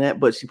have done that,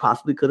 but she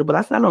possibly could have. But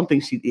I said, I don't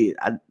think she did.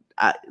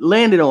 I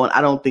landed on,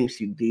 I don't think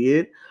she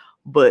did,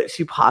 but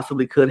she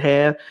possibly could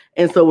have.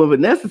 And so when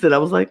Vanessa said, I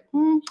was like,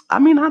 I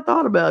mean, I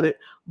thought about it,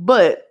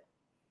 but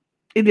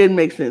it didn't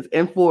make sense.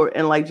 And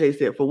like Jay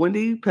said, for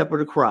Wendy Pepper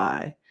to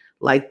cry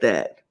like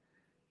that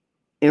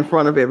in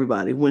front of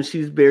everybody when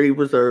she's very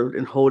reserved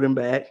and holding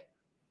back,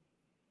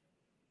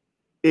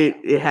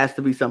 it has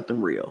to be something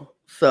real.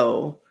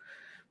 So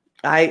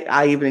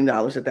I even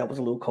acknowledge that was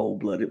a little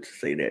cold-blooded to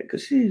say that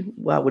because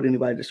why would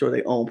anybody destroy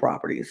their own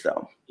property?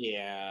 So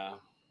yeah.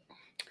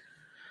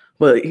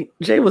 But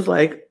Jay was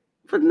like,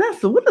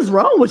 Vanessa, what is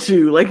wrong with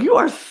you? Like, you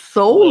are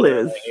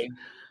soulless.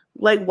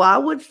 Like, why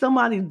would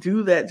somebody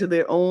do that to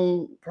their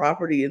own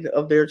property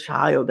of their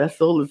child? That's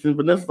soulless. And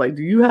Vanessa's like,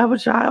 do you have a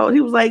child? He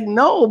was like,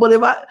 no, but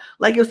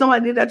if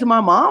somebody did that to my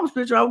mom's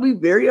picture, I would be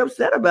very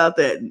upset about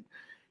that.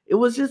 It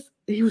was just,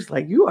 he was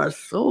like, you are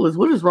soulless.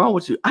 What is wrong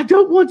with you? I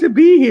don't want to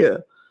be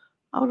here.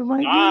 I was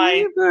like, Bye.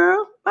 yeah,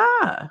 girl,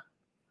 bye.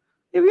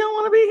 If you don't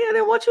want to be here,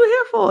 then what you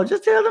here for?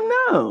 Just tell them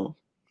no.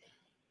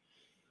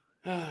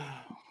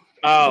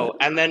 Oh,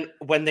 and then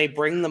when they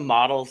bring the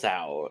models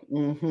out,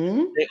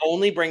 they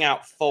only bring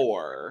out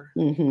 4.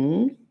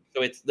 So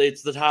it's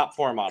the top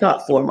 4 models.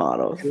 Top 4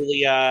 models.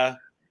 Julia,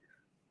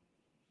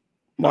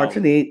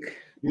 Martinique,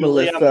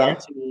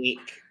 Melissa,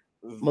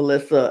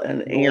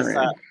 and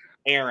Aaron.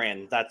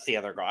 Aaron, that's the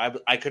other girl.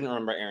 I couldn't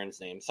remember Aaron's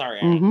name. Sorry,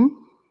 Aaron.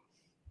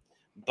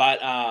 But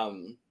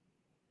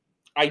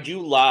I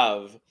do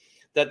love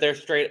that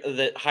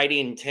that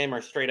Heidi and Tim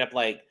are straight up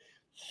like,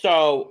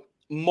 so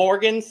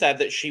Morgan said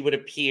that she would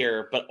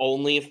appear, but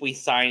only if we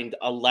signed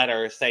a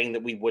letter saying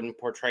that we wouldn't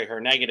portray her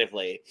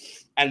negatively.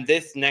 And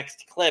this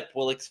next clip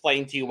will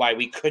explain to you why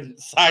we couldn't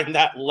sign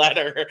that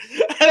letter.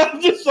 And I'm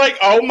just like,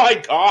 oh my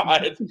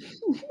God.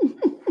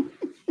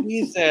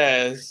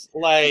 Jesus.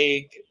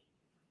 Like,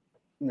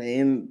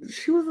 man,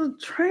 she was a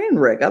train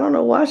wreck. I don't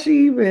know why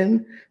she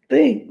even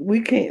think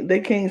they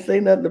can't say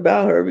nothing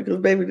about her, because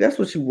baby, that's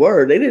what you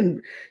were.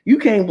 You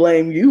can't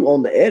blame you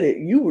on the edit.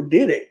 You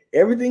did it.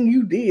 Everything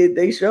you did,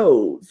 they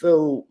showed.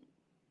 So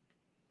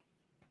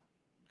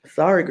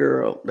sorry,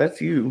 girl.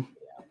 That's you.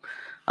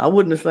 I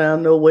wouldn't have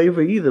signed no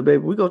waiver either,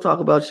 baby. We're gonna talk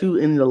about you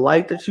in the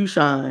light that you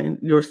shine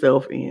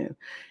yourself in.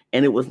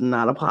 And it was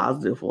not a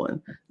positive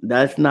one.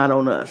 That's not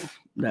on us.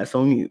 That's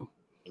on you.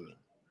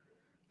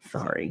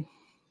 Sorry.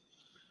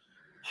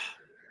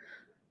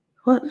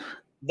 What?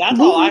 That's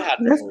all I had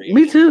to read.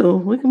 Me too.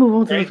 We can move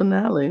on to the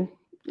finale,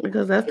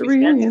 because that's the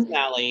reunion.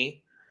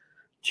 Finale,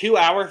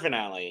 2-hour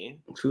finale.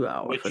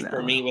 2-hour which finale.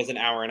 For me was an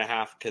hour and a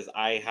half, because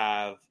I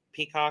have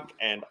Peacock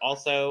and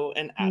also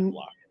an ad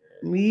blocker.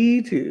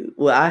 Me too.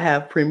 Well, I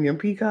have premium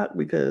Peacock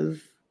because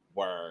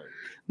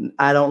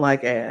I don't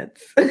like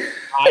ads.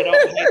 I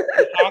don't like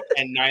Peacock,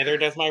 and neither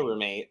does my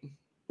roommate.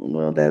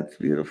 Well, that's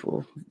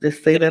beautiful.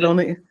 Just say that on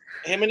it.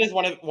 Him and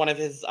one of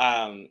his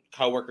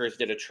coworkers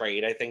did a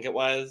trade, I think it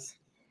was.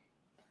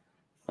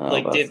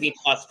 Disney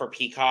Plus for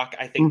Peacock,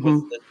 I think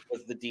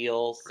was the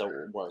deal.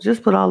 So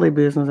just put all their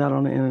business out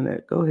on the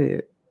internet. Go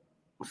ahead.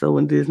 So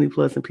when Disney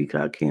Plus and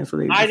Peacock cancel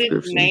their I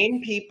didn't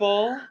name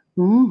people.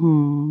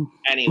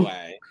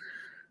 Anyway,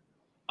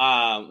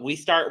 we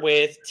start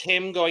with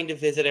Tim going to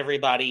visit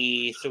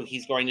everybody. So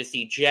he's going to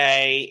see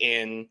Jay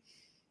in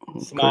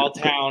small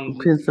town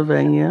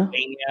Pennsylvania.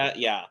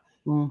 Yeah.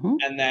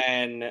 And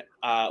then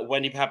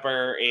Wendy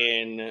Pepper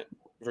in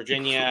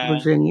Virginia.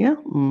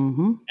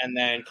 And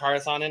then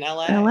Carson in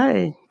LA.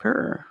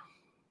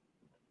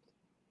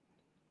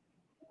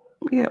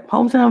 Yeah,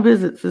 hometown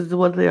visits is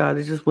what they are.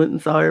 They just went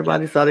and saw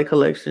everybody, saw their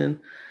collection,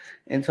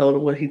 and told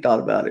them what he thought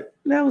about it.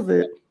 That was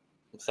it.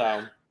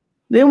 So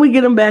then we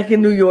get him back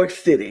in New York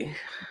City.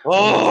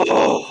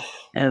 Oh,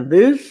 and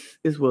this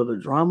is where the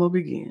drama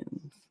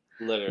begins.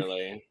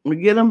 Literally. We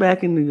get them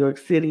back in New York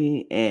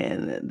City,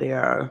 and they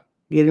are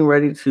getting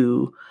ready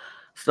to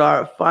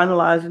start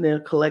finalizing their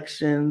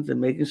collections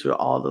and making sure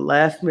all the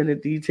last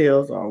minute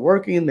details are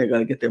working. They're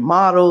going to get their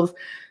models.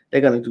 They're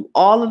going to do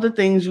all of the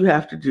things you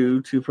have to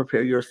do to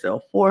prepare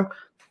yourself for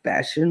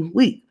Fashion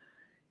Week.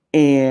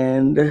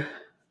 And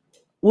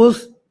we'll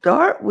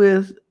start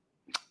with,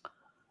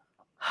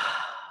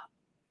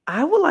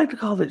 I would like to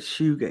call it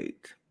Shoegate.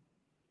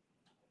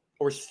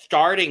 We're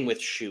starting with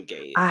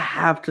Shoegate. I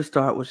have to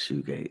start with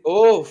Shoegate.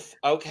 Oof.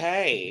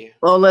 Okay.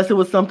 Well, unless it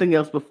was something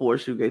else before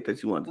Shoegate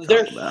that you wanted to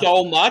talk about. There's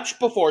so much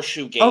before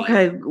Shoegate.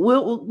 Okay,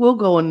 we'll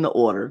go in the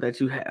order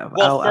that you have.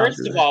 Well,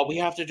 first of all, we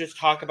have to just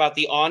talk about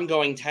the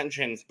ongoing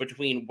tensions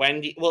between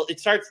Wendy. Well, it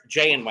starts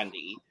Jay and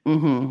Wendy.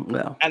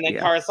 Well, and then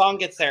Carson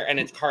gets there, and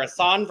it's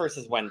Carson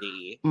versus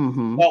Wendy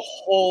the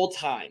whole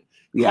time.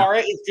 Yeah. Cara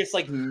is just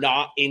like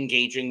not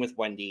engaging with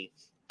Wendy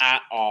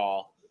at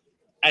all.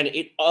 And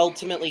it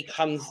ultimately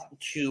comes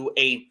to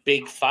a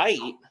big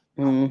fight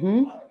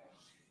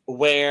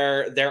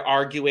where they're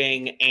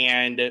arguing,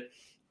 and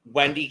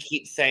Wendy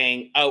keeps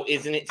saying, oh,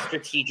 isn't it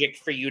strategic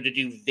for you to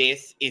do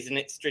this? Isn't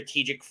it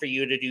strategic for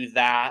you to do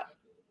that?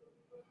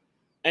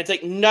 And it's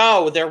like,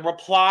 no, they're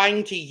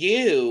replying to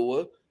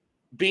you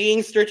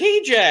being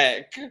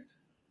strategic.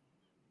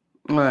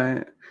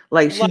 Right.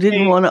 Like she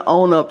didn't want to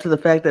own up to the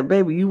fact that,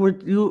 baby, you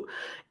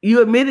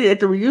admitted at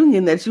the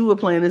reunion that you were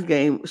playing this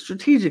game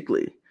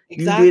strategically.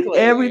 Exactly. You did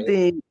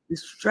everything with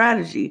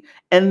strategy.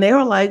 And they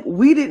were like,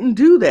 we didn't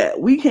do that.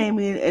 We came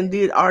in and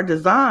did our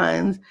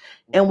designs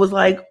and was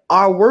like,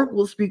 our work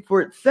will speak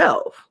for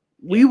itself.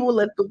 We will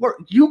let the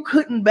work. You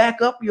couldn't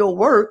back up your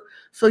work.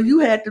 So you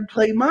had to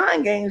play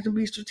mind games and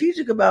be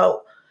strategic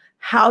about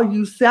how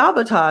you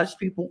sabotage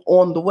people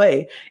on the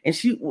way. And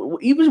she,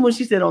 even when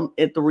she said on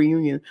at the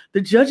reunion,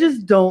 the judges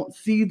don't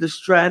see the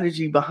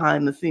strategy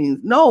behind the scenes.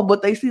 No,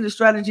 but they see the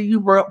strategy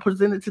you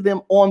presented to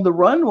them on the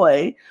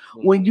runway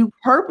when you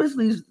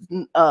purposely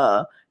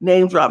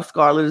name drop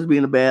Scarlett as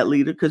being a bad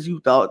leader because you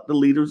thought the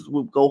leaders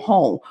would go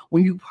home.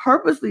 When you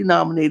purposely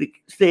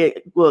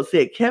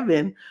said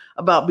Kevin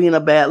about being a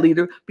bad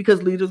leader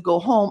because leaders go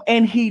home,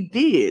 and he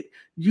did.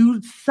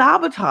 You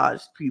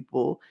sabotaged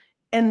people.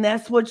 And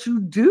that's what you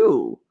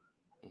do.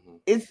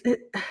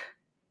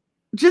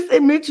 Just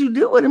admit you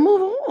do it and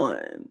move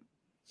on.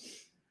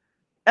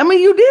 I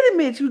mean, you did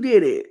admit you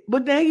did it,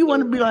 but now you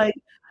want to be like,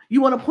 you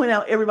want to point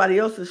out everybody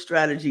else's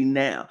strategy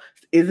now.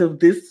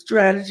 Isn't this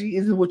strategy?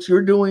 Isn't what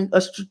you're doing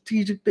a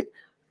strategic thing?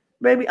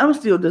 Baby, I'm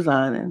still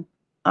designing.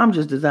 I'm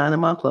just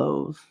designing my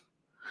clothes.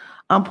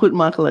 I'm putting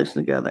my collection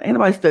together. Ain't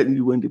nobody studying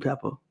you, Wendy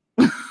Pepper.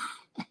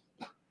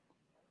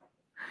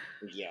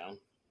 Yeah.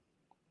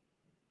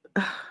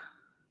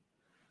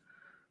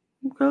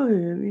 Go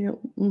ahead. Yeah.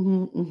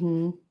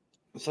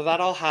 So that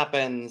all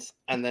happens,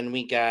 and then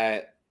we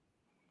get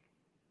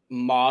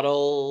not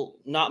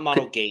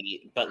model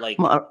gate, but like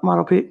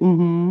model pick.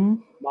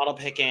 Model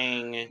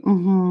picking.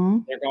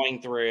 They're going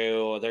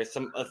through. There's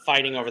some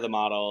fighting over the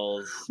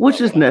models,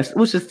 which is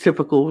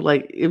typical.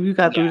 Like if you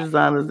got 3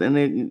 designers and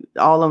then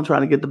all of them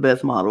trying to get the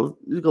best models,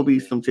 there's gonna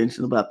be some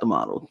tension about the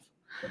models.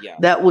 Yeah,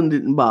 that one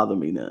didn't bother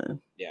me none.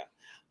 Yeah,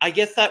 I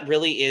guess that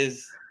really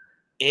is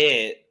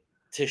it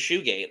to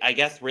Shoegate. I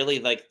guess really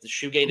like the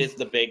Shoegate is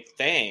the big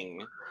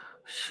thing.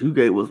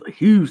 Shoegate was a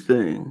huge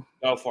thing.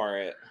 Go for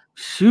it.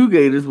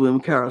 Shoegate is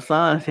when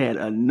Karasan had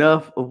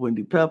enough of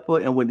Wendy Pepper,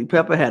 and Wendy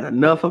Pepper had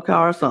enough of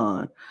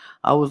Karasan.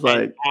 I was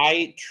like, and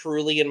I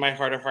truly, in my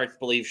heart of hearts,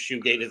 believe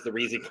Shoegate is the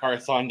reason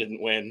Karasan didn't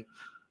win.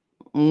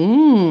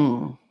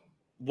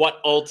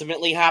 What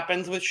ultimately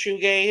happens with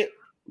Shoegate,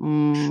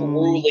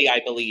 truly,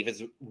 I believe,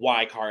 is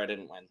why Kara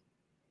didn't win.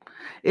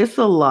 It's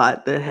a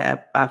lot that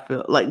happened. I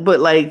feel like, but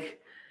like,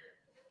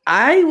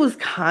 I was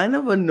kind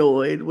of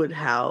annoyed with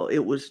how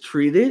it was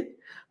treated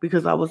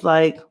because I was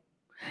like,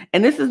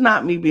 and this is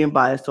not me being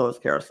biased towards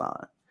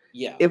Karasan.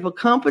 Yeah. If a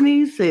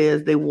company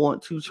says they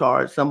want to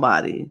charge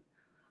somebody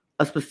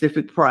a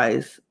specific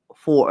price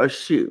for a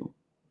shoe,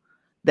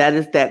 that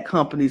is that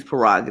company's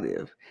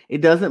prerogative. It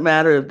doesn't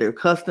matter if they're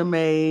custom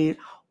made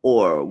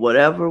or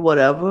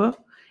whatever.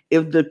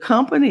 If the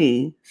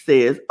company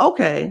says,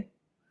 okay,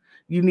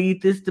 you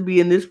need this to be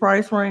in this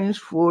price range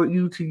for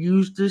you to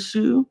use this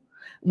shoe,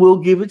 we'll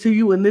give it to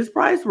you in this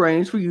price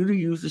range for you to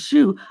use the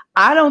shoe.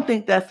 I don't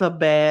think that's a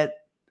bad,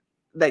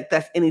 like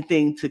that's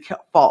anything to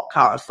fault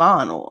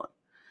Karasan on.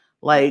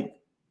 Like,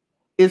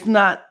 it's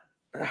not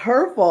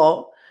her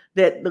fault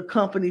that the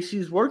company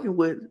she's working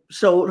with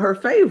showed her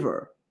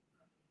favor.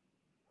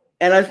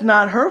 And it's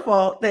not her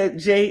fault that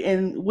Jay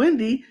and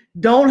Wendy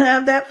don't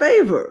have that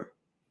favor.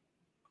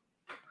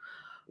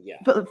 Yeah.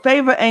 But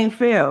favor ain't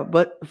fair.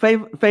 But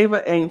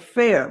favor ain't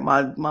fair.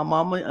 My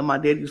mama and my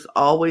dad used to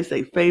always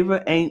say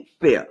favor ain't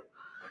fair.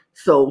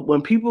 So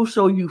when people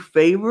show you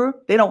favor,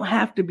 they don't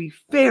have to be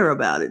fair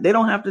about it. They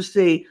don't have to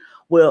say,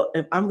 well,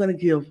 if I'm going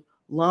to give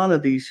Lana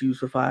these shoes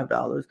for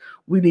 $5,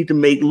 we need to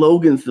make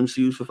Logan some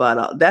shoes for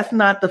 $5. That's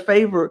not the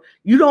favor.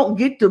 You don't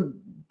get to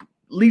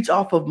leech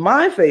off of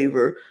my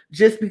favor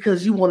just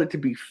because you want it to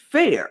be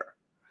fair.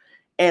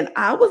 And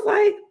I was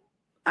like,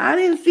 I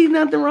didn't see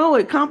nothing wrong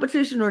with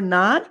competition or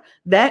not.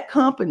 That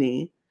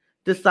company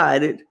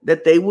decided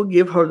that they would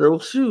give her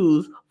those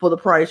shoes for the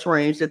price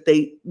range that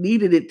they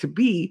needed it to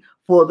be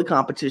for the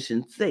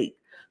competition's sake.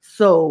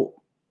 So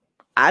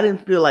I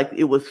didn't feel like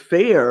it was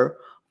fair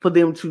for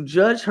them to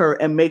judge her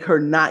and make her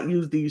not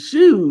use these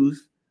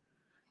shoes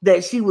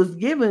that she was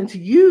given to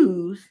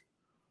use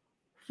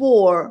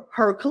for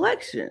her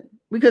collection.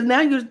 Because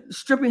now you're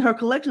stripping her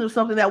collection of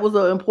something that was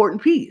an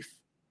important piece.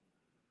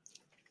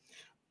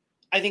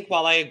 I think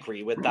while I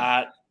agree with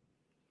that,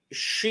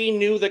 she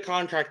knew the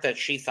contract that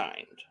she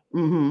signed.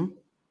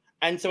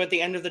 And so at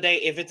the end of the day,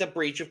 if it's a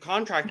breach of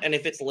contract and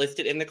if it's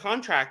listed in the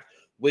contract,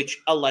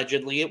 which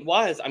allegedly it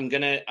was, I'm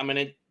gonna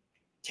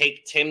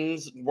take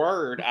Tim's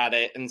word at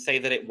it and say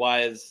that it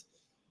was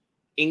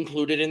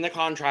included in the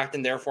contract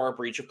and therefore a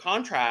breach of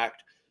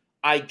contract.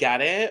 I get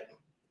it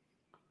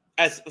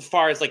as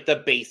far as like the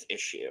base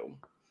issue.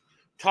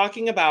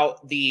 Talking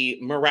about the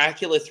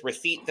miraculous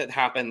receipt that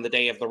happened the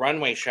day of the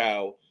runway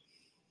show,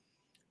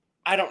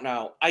 I don't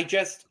know.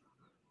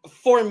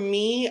 For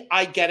me,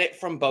 I get it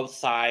from both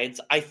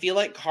sides. I feel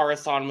like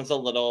Karasan was a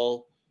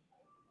little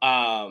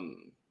all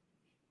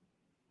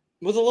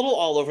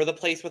over the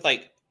place with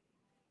like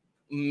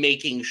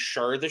making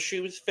sure the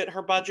shoes fit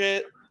her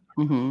budget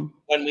when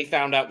we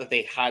found out that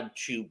they had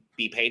to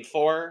be paid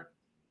for.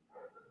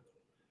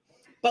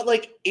 But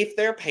like, if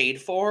they're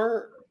paid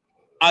for,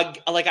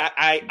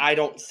 I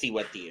don't see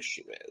what the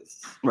issue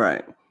is.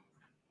 Right.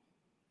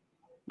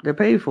 They're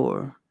paid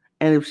for.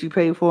 And if she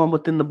paid for them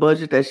within the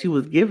budget that she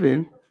was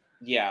given.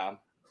 Yeah.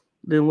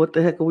 then what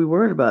the heck are we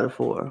worried about it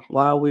for?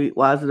 Why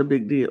is it a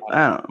big deal?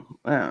 I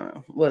don't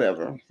know.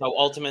 Whatever. So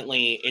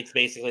ultimately, it's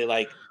basically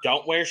like,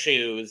 don't wear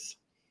shoes,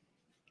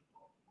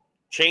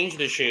 change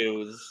the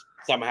shoes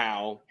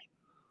somehow,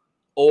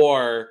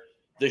 or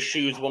the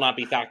shoes will not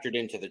be factored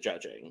into the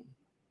judging.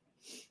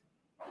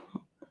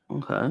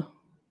 Okay.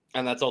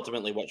 And that's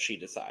ultimately what she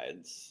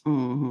decides.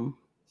 Mm-hmm.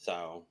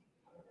 So.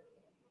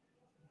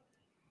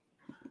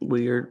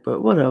 Weird,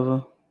 but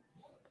whatever.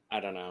 I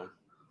don't know.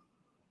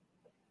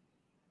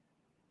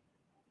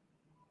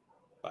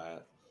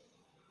 But.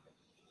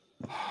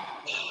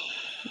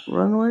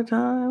 Runway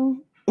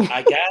time?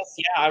 I guess,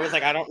 yeah. I was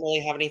like, I don't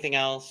really have anything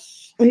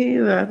else. Me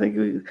either. I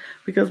think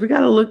because we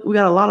got a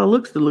lot of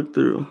looks to look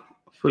through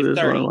for this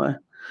 30. runway.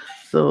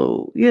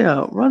 So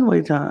yeah,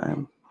 runway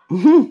time.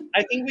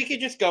 I think we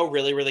could just go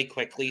really, really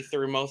quickly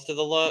through most of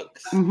the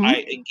looks.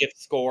 I give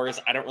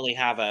scores. I don't really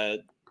have a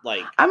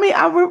like. I mean,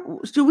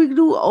 should we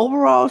do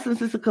overall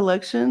since it's a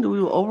collection? Do we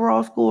do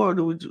overall score or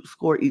do we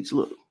score each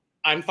look?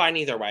 I'm fine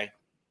either way.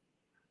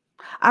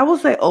 I will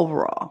say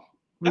overall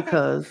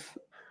because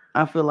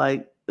I feel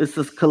like it's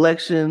a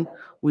collection.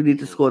 We need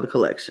to score the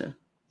collection.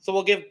 So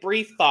we'll give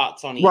brief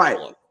thoughts on each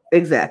look.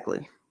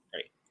 Exactly.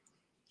 Right.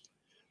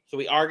 So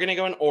we are going to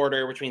go in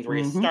order, which means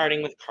we're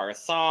starting with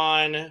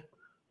Carson.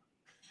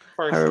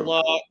 First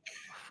look.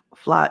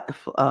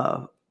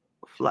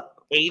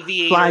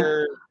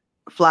 Aviator.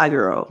 Fly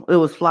Girl. It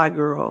was Fly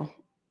Girl.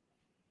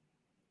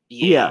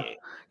 Yeah.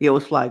 It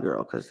was Fly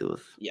Girl because it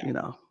was,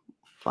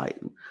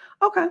 fighting.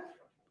 Okay.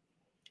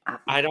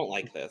 I don't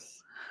like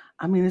this.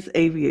 I mean, it's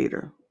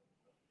Aviator.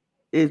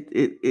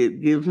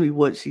 It gives me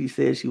what she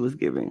said she was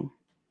giving.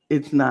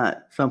 It's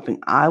not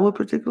something I would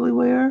particularly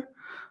wear,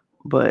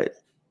 but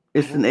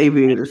it's an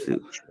aviator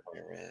suit.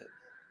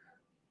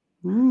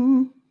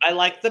 I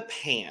like the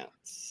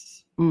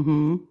pants.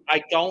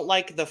 I don't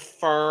like the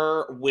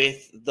fur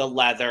with the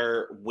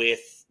leather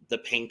with the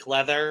pink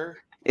leather.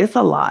 It's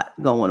a lot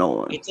going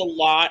on. It's a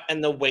lot,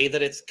 and the way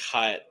that it's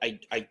cut, I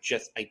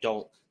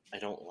don't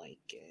like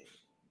it.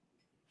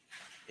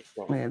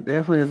 Man,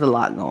 definitely is a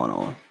lot going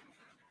on.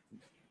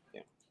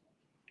 Yeah.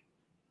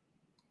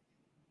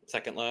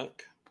 Second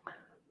look.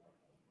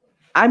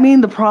 I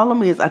mean, the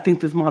problem is, I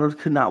think this model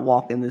could not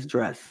walk in this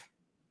dress.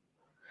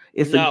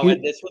 And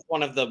this was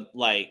one of the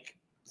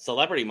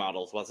celebrity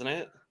models, wasn't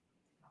it?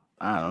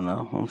 I don't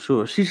know. I'm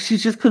sure she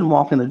just couldn't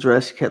walk in the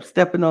dress. She kept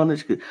stepping on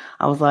it.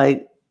 I was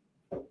like,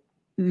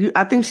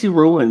 I think she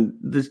ruined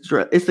this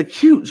dress. It's a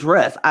cute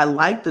dress. I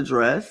like the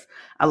dress.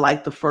 I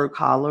like the fur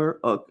collar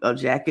or a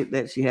jacket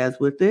that she has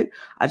with it.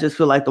 I just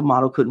feel like the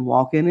model couldn't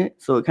walk in it,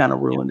 so it kind of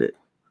ruined it.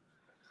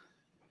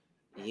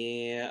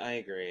 Yeah, I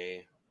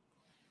agree.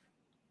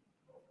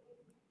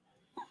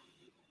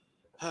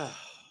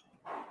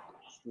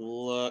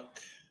 Look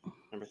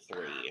number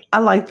 3. I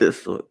like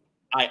this look.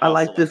 I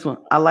like this one.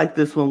 I like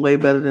this one way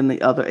better than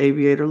the other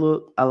aviator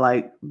look. I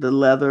like the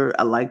leather.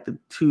 I like the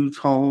 2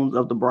 tones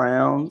of the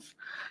browns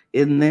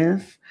in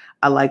this.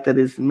 I like that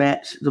it's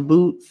matched the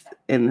boots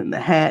and the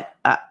hat.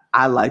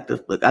 I like this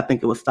look. I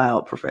think it was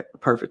styled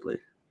perfectly.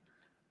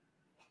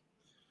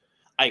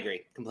 I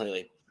agree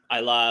completely. I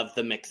love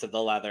the mix of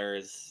the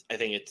leathers. I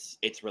think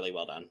it's really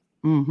well done.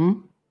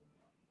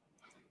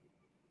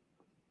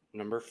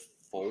 Number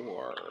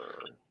 4.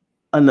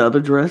 Another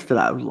dress that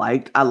I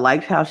liked. I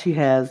liked how she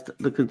has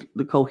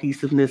the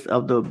cohesiveness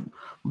of the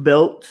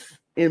belts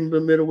in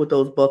the middle with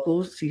those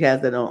buckles. She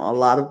has that on a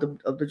lot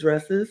of the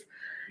dresses.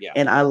 Yeah.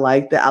 And I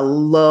like that. I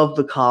love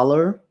the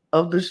collar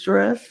of this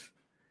dress.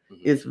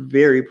 It's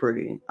very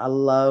pretty. I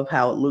love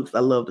how it looks. I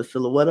love the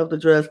silhouette of the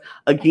dress.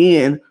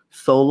 Again,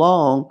 so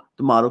long,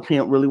 the model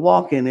can't really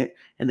walk in it,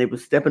 and they were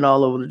stepping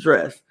all over the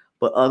dress.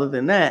 But other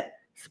than that,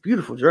 it's a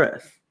beautiful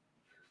dress.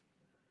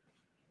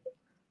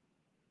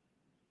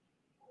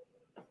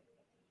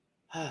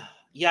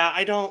 Yeah,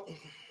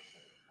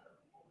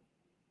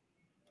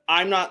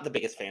 I'm not the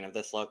biggest fan of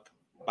this look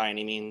by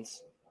any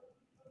means,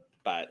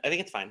 but I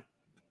think it's fine.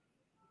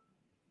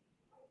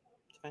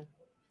 It's fine.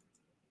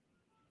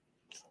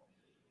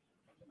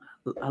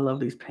 I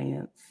love these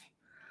pants.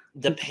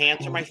 The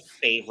pants are my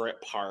favorite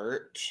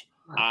part.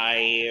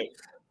 I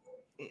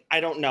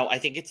don't know. I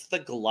think it's the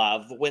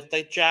glove with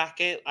the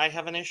jacket I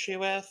have an issue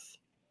with.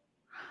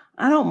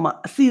 I don't mind.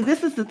 See,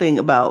 this is the thing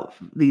about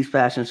these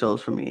fashion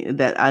shows for me,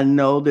 that I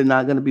know they're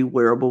not going to be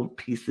wearable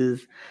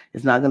pieces.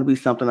 It's not going to be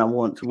something I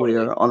want to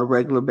wear on a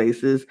regular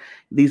basis.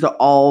 These are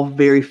all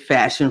very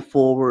fashion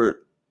forward,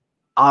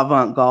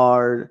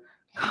 avant-garde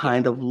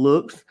kind of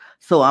looks.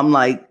 So I'm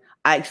like,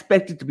 I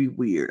expect it to be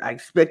weird. I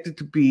expect it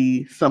to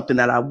be something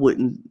that I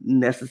wouldn't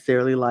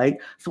necessarily like.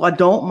 So I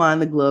don't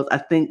mind the gloves. I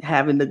think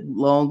having the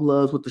long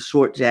gloves with the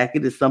short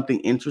jacket is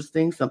something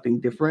interesting, something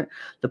different.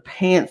 The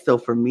pants, though,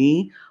 for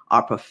me,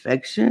 are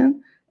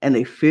perfection and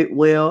they fit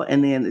well.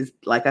 And then it's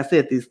like I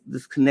said,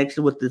 this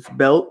connection with this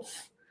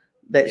belts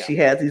that she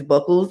has, these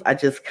buckles. I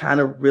just kind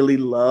of really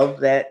love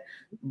that.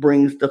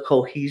 Brings the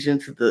cohesion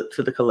to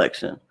the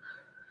collection.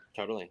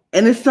 Totally.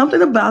 And it's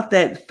something about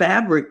that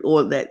fabric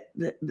or that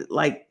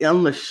like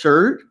on the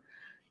shirt.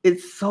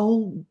 it's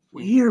so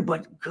weird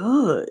but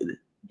good.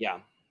 Yeah.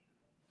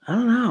 I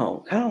don't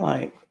know.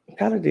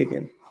 Kind of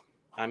digging.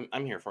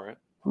 I'm here for it.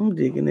 I'm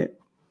digging it.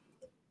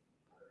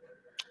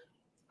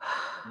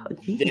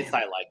 This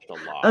I liked a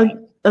lot.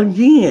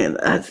 Again,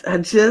 I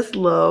just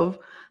love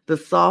the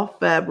soft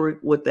fabric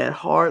with that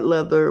hard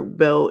leather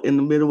belt in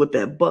the middle with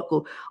that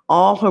buckle.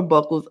 All her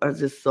buckles are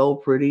just so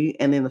pretty,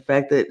 and then the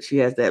fact that she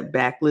has that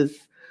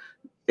backless.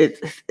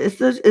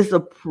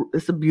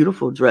 It's a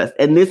beautiful dress,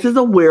 and this is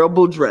a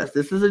wearable dress.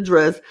 This is a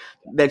dress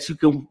that you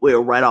can wear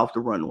right off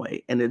the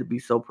runway, and it'd be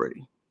so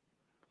pretty.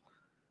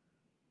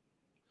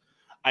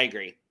 I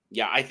agree.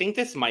 Yeah, I think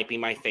this might be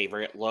my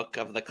favorite look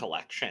of the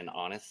collection,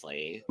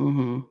 honestly.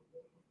 Mm-hmm.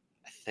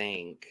 I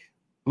think.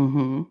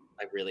 Mm-hmm.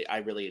 I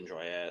really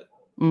enjoy it.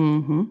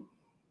 Mm-hmm.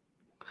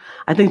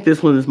 I think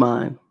this one is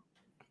mine.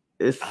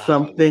 It's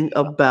something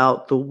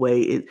about the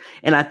way it,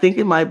 and I think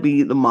it might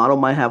be the model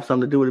might have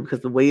something to do with it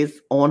because the way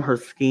it's on her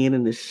skin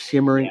and it's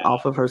shimmering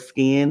off of her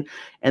skin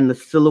and the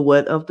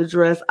silhouette of the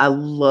dress. I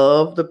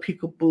love the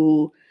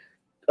peekaboo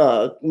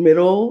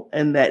middle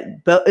and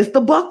that belt. It's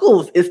the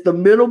buckles. It's the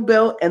middle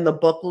belt and the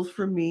buckles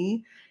for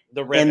me.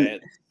 The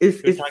rivets.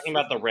 It's talking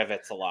about the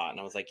rivets a lot, and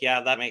I was like,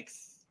 yeah, that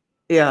makes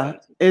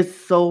sense. It's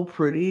so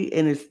pretty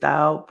and it's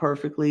styled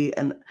perfectly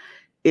and.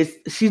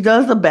 She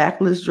does the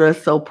backless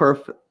dress so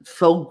perfect,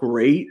 so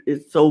great.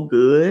 It's so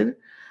good.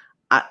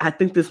 I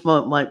think this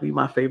one might be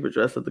my favorite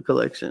dress of the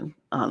collection.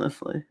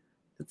 Honestly,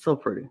 it's so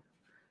pretty.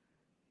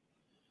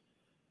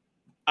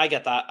 I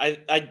get that.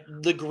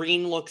 The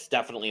green looks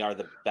definitely are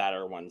the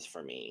better ones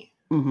for me.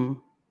 Mm-hmm.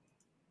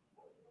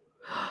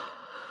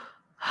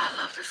 I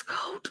love this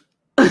coat.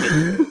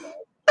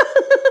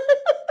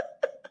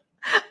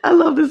 I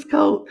love this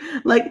coat.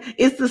 Like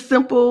it's a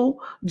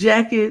simple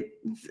jacket.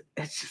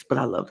 It's just, but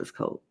I love this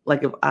coat.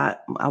 Like if I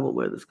would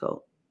wear this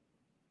coat.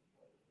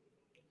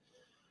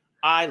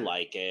 I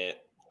like it.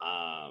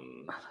 I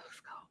love this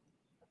coat.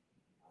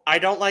 I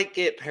don't like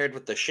it paired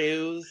with the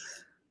shoes.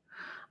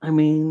 I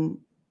mean,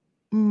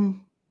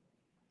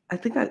 I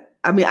think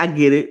I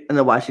get it. I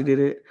know why she did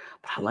it,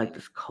 but I like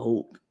this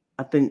coat.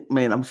 I think,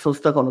 man, I'm so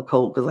stuck on the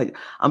coat because like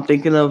I'm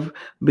thinking of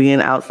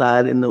being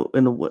outside in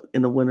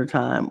the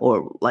wintertime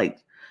or like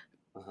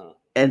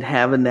and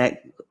having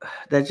that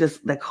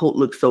coat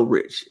looks so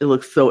rich. It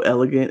looks so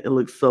elegant. It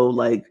looks so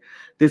like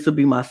this would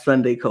be my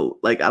Sunday coat.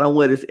 Like I don't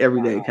wear this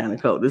everyday kind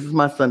of coat. This is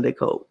my Sunday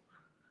coat.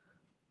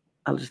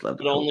 I just love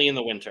the coat. Only in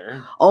the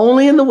winter.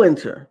 Only in the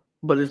winter,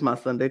 but it's my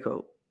Sunday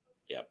coat.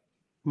 Yep.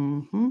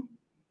 Mm-hmm.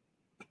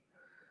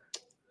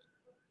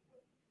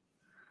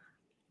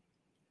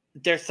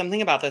 There's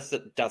something about this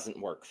that doesn't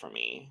work for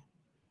me.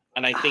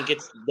 And I think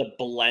it's the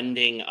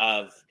blending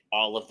of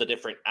all of the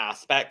different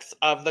aspects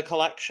of the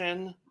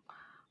collection.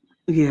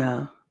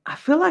 Yeah. I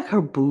feel like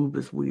her boob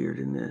is weird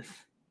in this.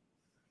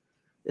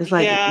 It's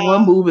like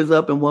one boob is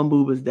up and one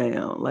boob is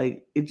down.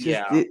 Like it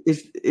just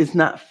it's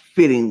not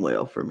fitting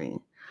well for me.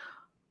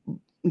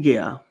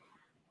 Yeah.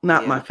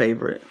 Not my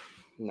favorite.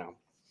 No.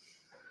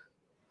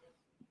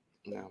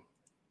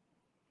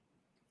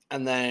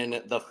 And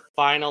then the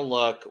final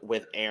look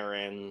with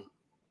Erin.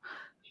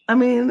 I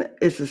mean,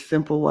 it's a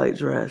simple white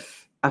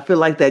dress. I feel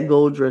like that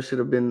gold dress should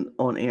have been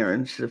on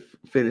Erin, should have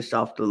finished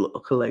off the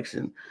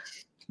collection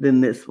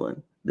than this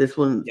one. This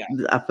one,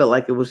 I felt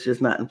like it was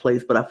just not in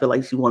place, but I feel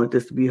like she wanted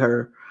this to be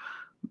her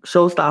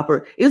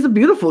showstopper. It's a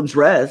beautiful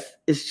dress.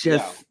 It's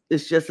just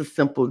a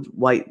simple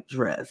white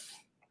dress.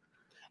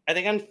 I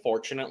think,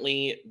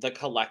 unfortunately, the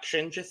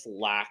collection just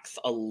lacks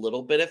a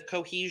little bit of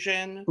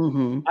cohesion.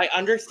 Mm-hmm. I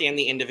understand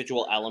the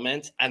individual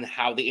elements and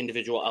how the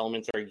individual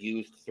elements are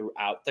used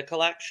throughout the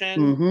collection.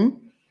 Mm-hmm.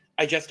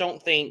 I just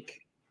don't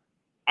think...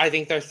 I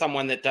think there's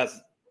someone that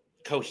does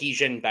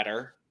cohesion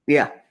better.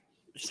 Yeah.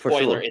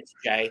 Spoiler, it's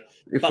Jay.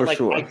 But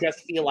I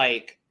just feel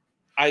like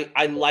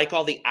I like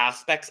all the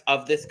aspects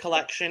of this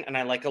collection, and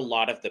I like a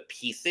lot of the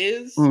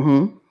pieces.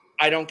 Mm-hmm.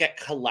 I don't get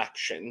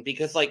collection,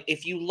 because, like,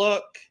 if you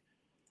look...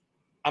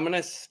 I'm going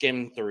to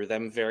skim through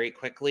them very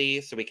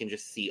quickly so we can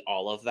just see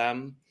all of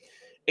them.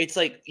 It's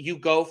like you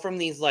go from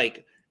these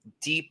like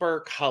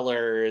deeper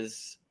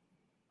colors,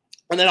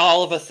 and then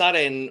all of a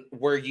sudden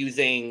we're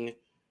using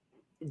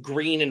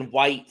green and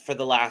white for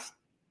the last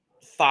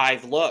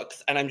 5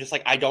 looks. And I'm just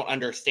like, I don't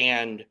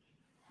understand.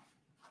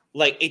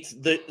 Like it's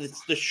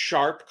the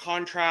sharp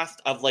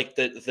contrast of like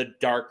the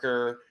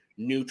darker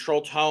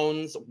neutral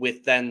tones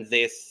with then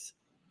this,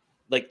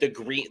 like the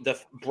green, the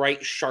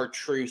bright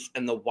chartreuse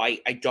and the white.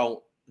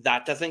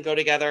 That doesn't go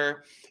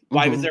together.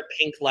 Why was there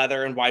pink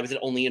leather and why was it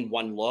only in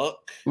one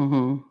look?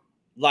 Mm-hmm.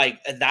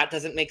 Like, that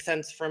doesn't make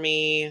sense for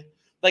me.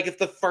 Like, if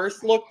the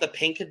first look, the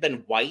pink had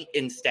been white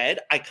instead,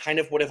 I kind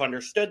of would have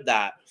understood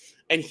that.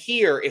 And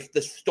here, if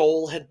the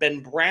stole had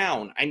been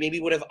brown, I maybe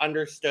would have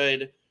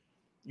understood,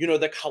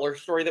 the color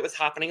story that was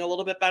happening a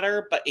little bit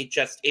better. But it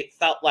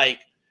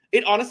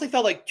honestly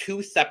felt like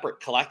 2 separate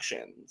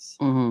collections.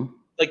 Mm-hmm.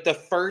 Like, the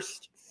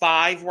first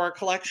 5 were a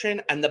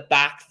collection and the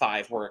back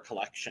 5 were a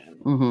collection.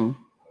 Mm-hmm.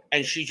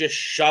 And she just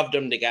shoved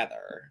them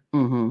together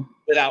mm-hmm.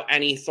 without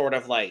any sort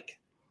of like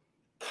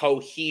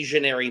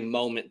cohesionary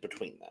moment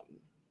between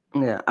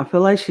them. Yeah, I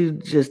feel like she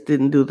just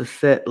didn't do the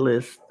set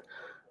list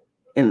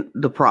in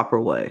the proper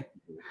way.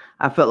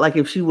 I felt like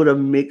if she would have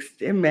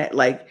mixed and met,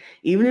 like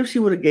even if she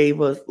would have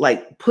gave us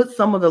like put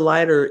some of the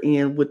lighter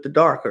in with the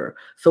darker,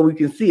 so we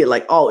can see it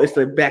like, oh, it's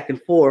a back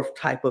and forth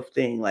type of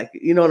thing, like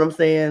you know what I'm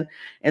saying.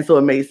 And so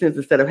it made sense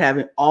instead of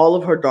having all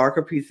of her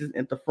darker pieces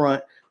at the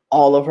front,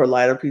 all of her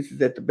lighter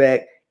pieces at the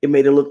back. It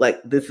made it look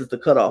like this is the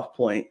cutoff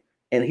point,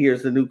 and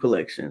here's the new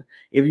collection.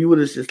 If you would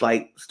have just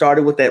like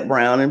started with that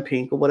brown and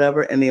pink or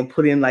whatever, and then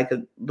put in like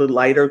the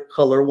lighter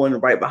color one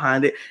right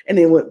behind it, and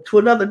then went to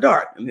another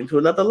dark and then to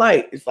another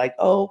light, it's like,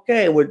 oh,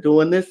 okay, we're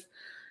doing this,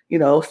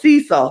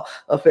 seesaw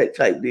effect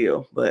type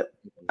deal. But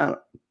I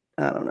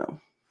don't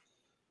know.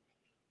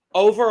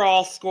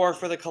 Overall score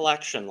for the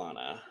collection,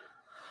 Lana.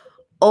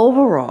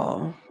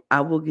 Overall,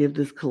 I will give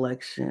this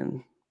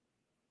collection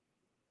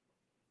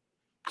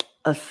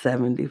a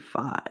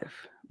 75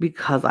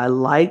 because I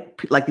like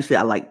you said,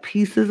 I like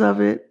pieces of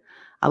it.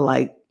 I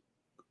like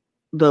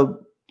the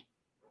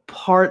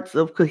parts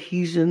of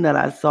cohesion that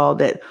I saw,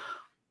 that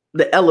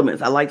the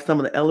elements. I like some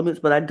of the elements,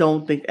 but I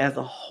don't think as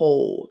a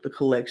whole the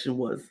collection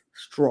was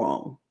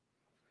strong.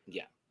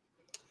 Yeah.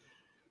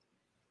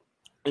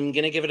 I'm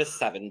going to give it a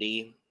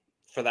 70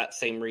 for that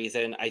same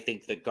reason. I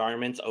think the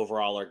garments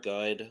overall are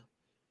good.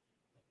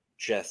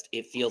 Just,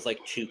 it feels like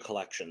two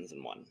collections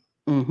in one.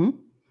 Mm-hmm.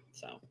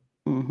 So.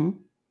 Mm-hmm.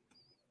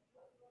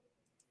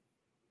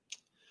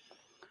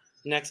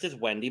 Next is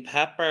Wendy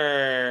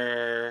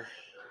Pepper.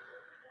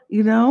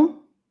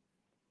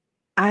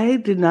 I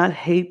did not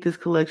hate this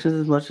collection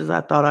as much as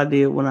I thought I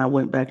did when I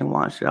went back and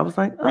watched it. I was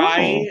like,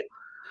 right?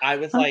 I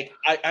was like,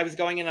 I was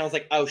going in and I was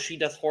like, oh, she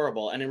does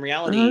horrible. And in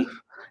reality,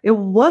 it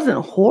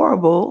wasn't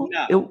horrible.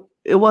 No.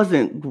 It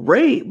wasn't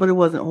great, but it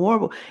wasn't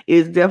horrible.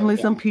 It's definitely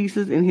some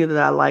pieces in here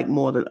that I like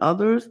more than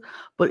others,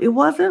 but it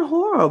wasn't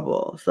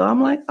horrible. So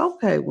I'm like,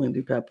 okay,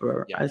 Wendy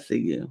Pepper, I see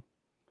you.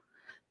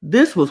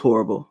 This was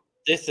horrible.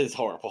 This is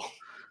horrible.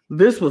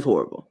 This was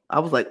horrible. I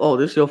was like, oh,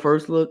 this your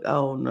first look?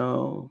 Oh,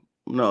 no.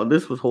 No,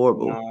 this was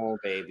horrible. No,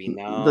 baby,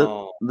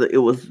 no. It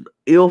was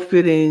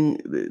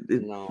ill-fitting.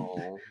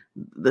 No.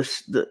 The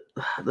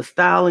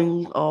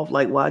styling off,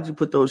 like, why'd you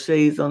put those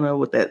shades on her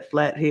with that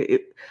flat hair?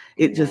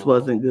 It just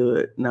wasn't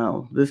good.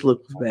 No, this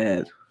look was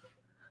bad.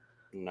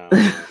 No.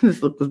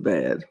 This look was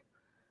bad.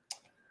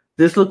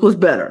 This look was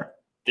better.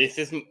 This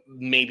is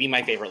maybe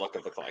my favorite look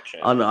of the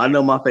collection. Oh, no, I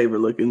know my favorite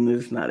look, and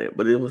this is not it,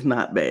 but it was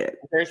not bad.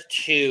 There's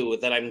two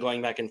that I'm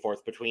going back and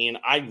forth between.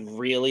 I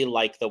really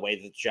like the way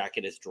the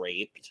jacket is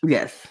draped.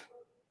 Yes.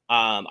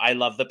 I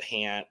love the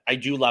pant. I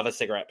do love a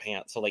cigarette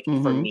pant. So, like,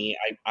 for me,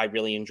 I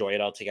really enjoy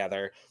it all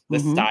together. The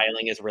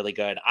styling is really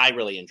good. I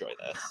really enjoy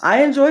this.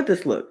 I enjoyed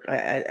this look.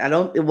 I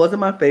don't. It wasn't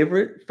my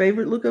favorite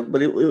look of,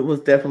 but it was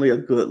definitely a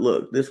good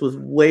look. This was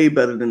way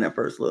better than that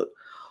first look.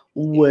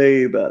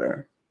 Way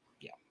better.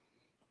 Yeah.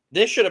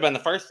 This should have been the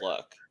first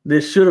look.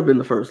 This should have been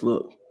the first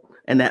look,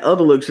 and that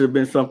other look should have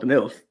been something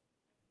else,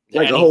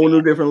 like a whole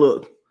new different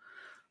look.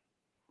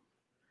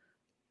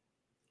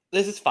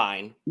 This is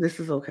fine. This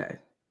is okay.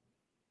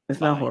 It's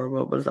not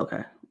horrible, but it's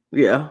okay.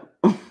 Yeah.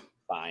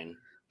 Fine.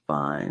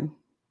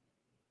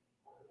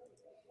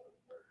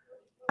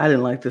 I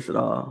didn't like this at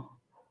all.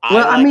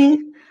 I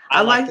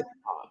like the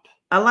top.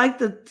 I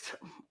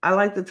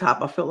like the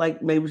top. I felt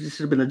like maybe this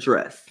should have been a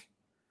dress.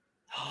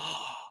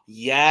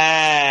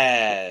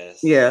 Yes.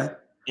 Yeah.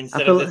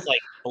 Instead of this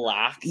like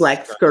black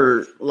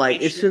skirt.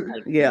 Like it should.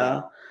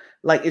 Yeah.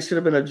 Like it should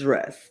have been a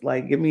dress.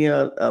 Like give me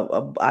a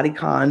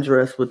bodycon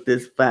dress with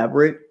this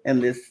fabric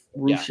and this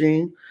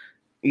ruching.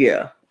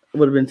 Yeah. It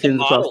would have been tins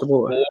across the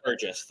board.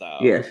 Gorgeous though.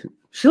 Yes.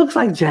 She looks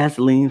like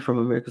Jasleen from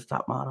America's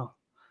Top Model.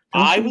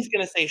 I was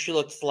gonna say she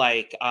looks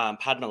like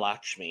Padma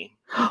Lakshmi.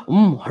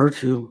 Her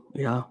too.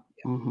 Yeah.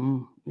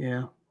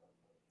 Yeah.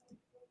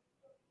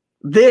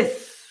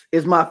 This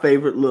is my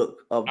favorite look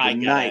of the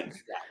night.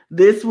 Yeah.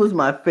 This was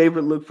my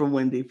favorite look from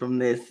Wendy from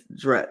this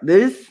dress.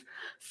 This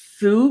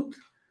suit,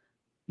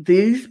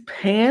 these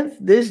pants,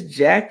 this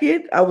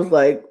jacket. I was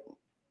like,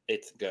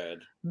 it's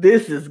good.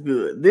 This is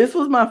good. This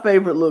was my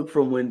favorite look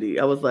from Wendy.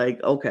 I was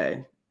like,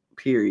 okay,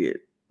 period.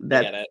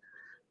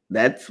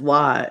 That's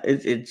why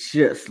it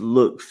just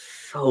looks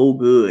so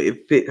good.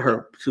 It fit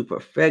her to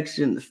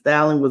perfection. The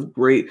styling was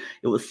great.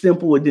 It was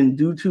simple. It didn't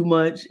do too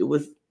much. It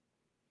was.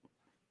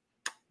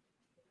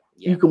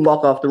 You can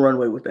walk off the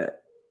runway with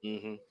that.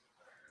 Mm-hmm.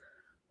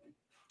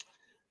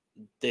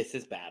 This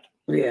is bad.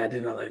 Yeah, I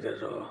did not like that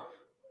at all.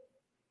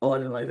 Oh, I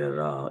didn't like that at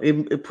all.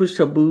 It pushed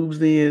her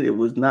boobs in. It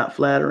was not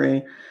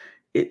flattering.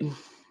 It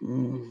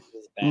was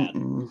bad.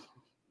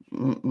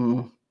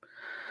 No,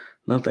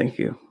 thank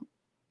you.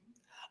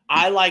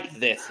 I like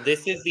this.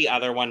 This is the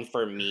other one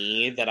for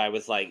me that I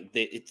was like,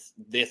 it's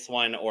this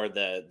one or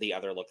the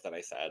other look that I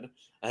said.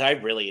 I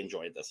really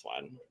enjoyed this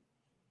one.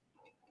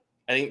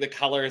 I think the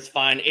color is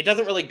fun. It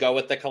doesn't really go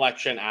with the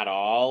collection at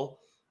all,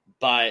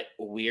 but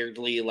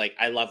weirdly, like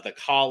I love the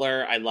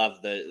collar. I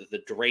love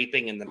the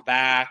draping in the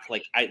back.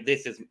 Like I'm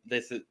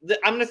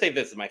gonna say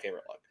this is my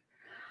favorite look.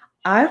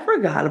 I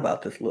forgot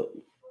about this look.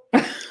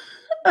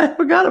 I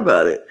forgot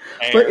about it.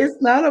 Fair. But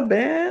it's not a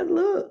bad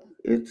look.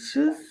 It's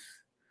okay.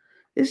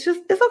 It's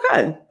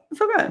okay.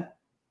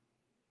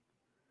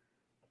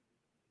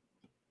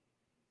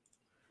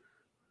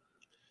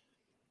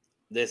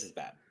 This is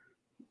bad.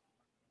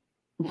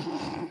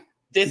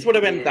 This would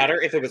have been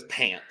better if it was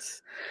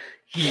pants.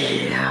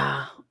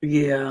 Yeah,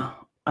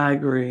 I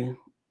agree.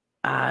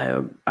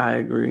 I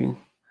agree.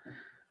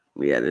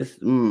 Yeah,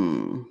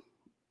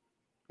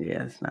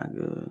 yeah, it's not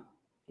good.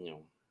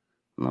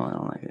 No, I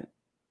don't like it.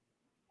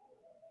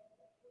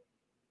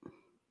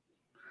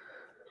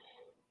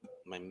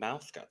 My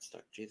mouth got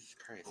stuck. Jesus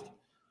Christ.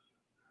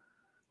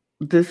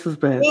 This is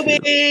bad Boobies!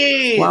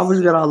 too. Why would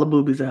you got all the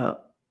boobies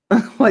out?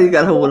 Why you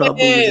got her with all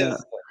boobies out?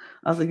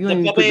 I was like, you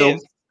ain't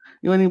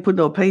even put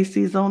no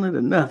pasties on it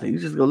or nothing. You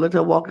just gonna let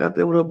her walk out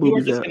there with her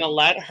boobies out. You were just gonna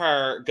let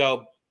her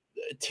go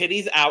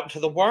titties out to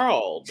the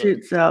world.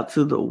 Tits out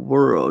to the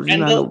world.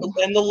 And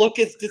the look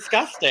is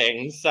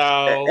disgusting. So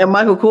and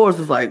Michael Kors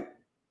is like,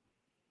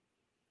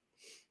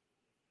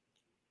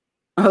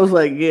 I was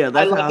like, yeah,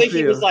 that's how I feel.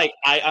 He was like,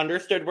 I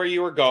understood where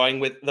you were going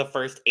with the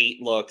first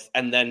 8 looks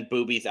and then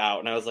boobies out.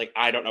 And I was like,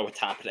 I don't know what's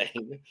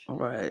happening.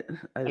 Right.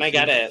 And I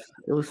get it.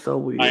 It was so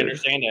weird. I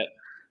understand it.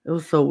 It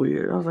was so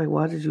weird. I was like,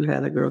 why did you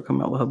have that girl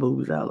come out with her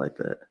boobies out like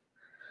that?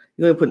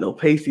 You ain't put no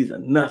pasties or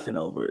nothing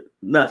over it.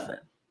 Nothing.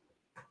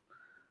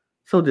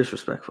 So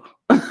disrespectful.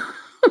 And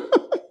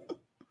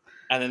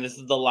then this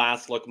is the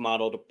last look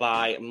modeled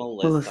by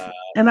Melissa.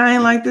 And I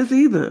ain't like this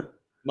either.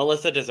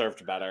 Melissa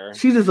deserved better.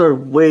 She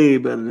deserved way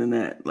better than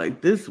that. Like,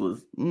 this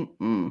was,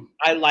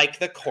 I like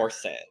the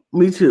corset.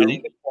 Me too. I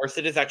think the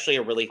corset is actually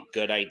a really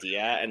good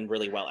idea and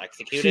really well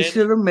executed. She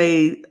should have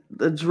made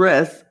the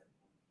dress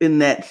in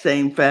that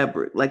same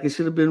fabric. Like, it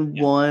should have been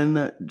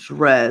one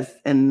dress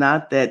and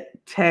not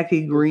that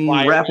tacky green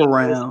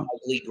wraparound.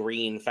 Ugly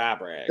green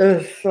fabric.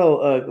 It's so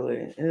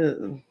ugly.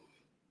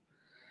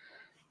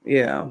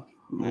 Yeah.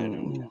 I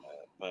don't get it,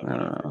 but I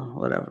don't know.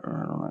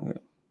 Whatever. I don't like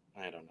it.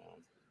 I don't know.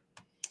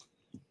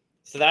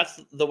 So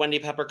that's the Wendy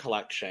Pepper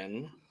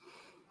collection.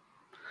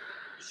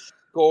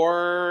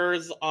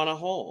 Scores on a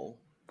whole.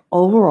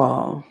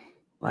 Overall,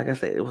 like I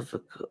said, it was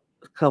a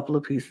couple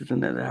of pieces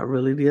in there that I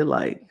really did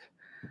like.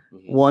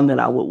 Mm-hmm. One that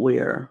I would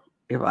wear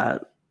if I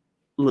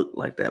looked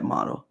like that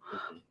model.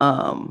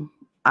 Mm-hmm.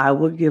 I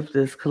would give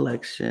this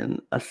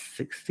collection a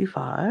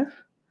 65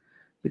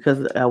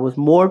 because there was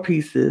more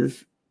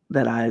pieces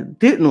that I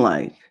didn't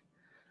like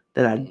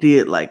that I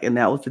did like, and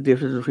that was the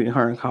difference between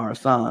her and Cara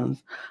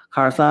Sans.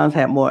 Cara Sans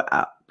had more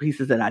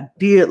pieces that I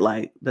did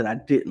like that I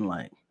didn't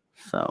like.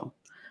 So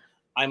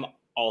I'm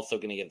also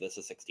going to give this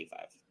a 65.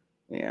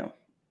 Yeah.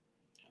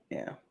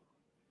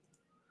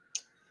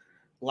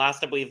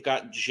 Last up, we've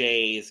got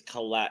Jay's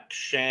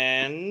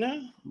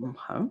collection.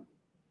 Okay.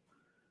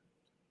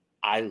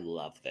 I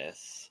love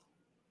this.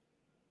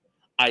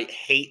 I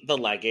hate the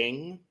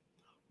legging,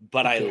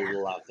 but I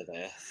love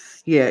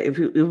this. Yeah, if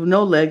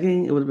no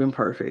legging, it would have been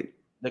perfect.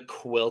 The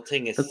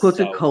quilting is the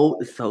quilted coat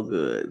is so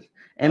good,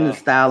 and the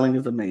styling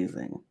is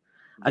amazing.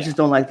 I just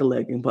don't like the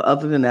legging, but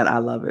other than that, I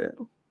love it.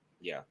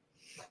 Yeah,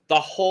 the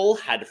whole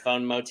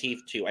headphone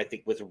motif too, I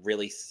think, was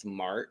really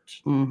smart.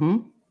 Mm-hmm.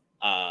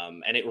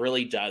 And it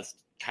really does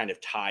kind of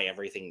tie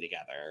everything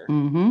together.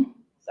 Mm-hmm.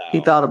 So,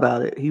 he thought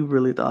about it. He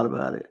really thought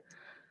about it.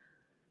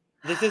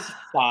 This is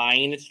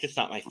fine. It's just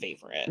not my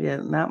favorite. Yeah,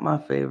 not my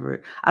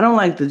favorite. I don't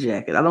like the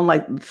jacket. I don't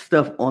like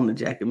stuff on the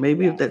jacket.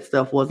 Maybe if that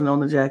stuff wasn't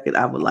on the jacket,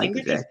 I would like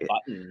the jacket.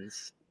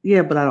 Buttons.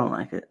 Yeah, but I don't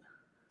like it.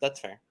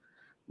 That's fair.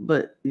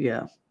 But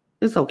yeah,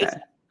 it's okay.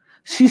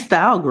 She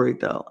styled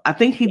great though. I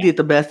think he did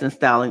the best in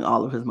styling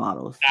all of his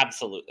models.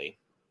 Absolutely.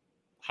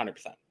 100%.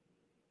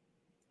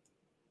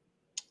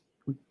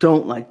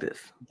 Don't like this.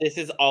 This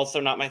is also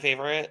not my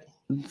favorite.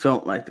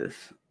 Don't like this.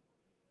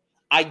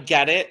 I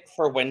get it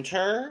for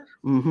winter.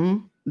 Mm-hmm.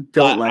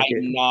 Don't like it.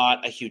 I'm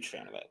not a huge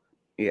fan of it.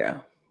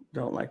 Yeah.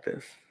 Don't like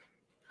this.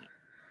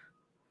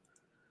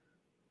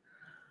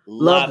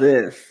 Love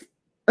this.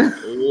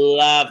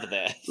 Love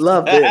this.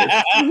 Love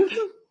this.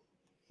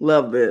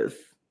 Love this.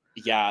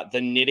 Yeah,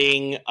 the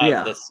knitting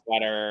of the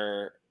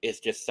sweater is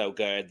just so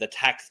good. The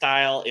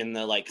textile in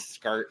the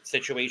skirt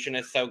situation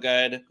is so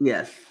good.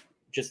 Yes.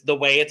 Just the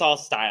way it's all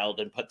styled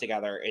and put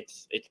together,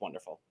 it's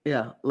wonderful.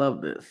 Yeah,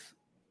 love this.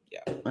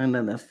 Yeah. And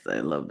then I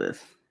love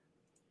this.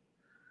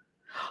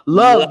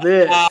 Love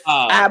this.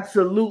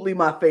 Absolutely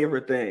my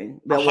favorite thing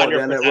that walked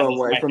down that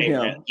runway from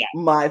him. Yeah.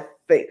 My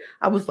favorite.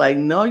 I was like,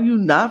 no, you're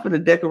not going to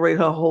decorate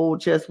her whole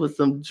chest with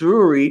some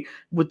jewelry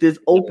with this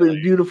open,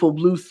 beautiful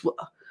blue.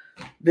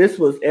 This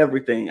was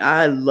everything.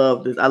 I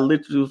love this. I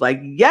literally was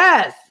like,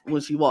 yes,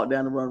 when she walked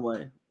down the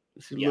runway.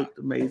 She looked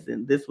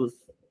amazing. This was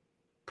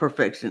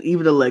perfection.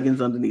 Even the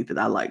leggings underneath it,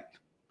 I liked.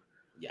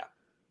 Yeah.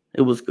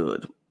 It was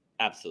good.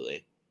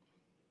 Absolutely.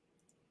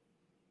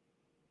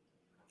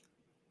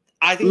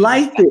 I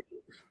think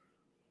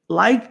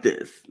like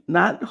this.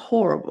 Not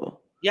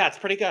horrible. Yeah, it's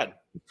pretty good.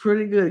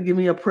 Pretty good. Give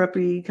me a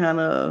preppy kind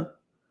of,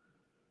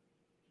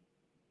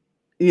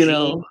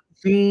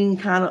 jean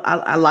kind of.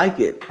 I like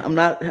it. I'm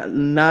not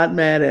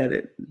mad at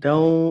it.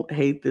 Don't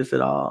hate this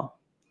at all.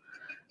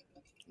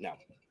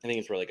 I think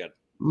it's really good.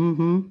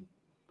 Mm-hmm.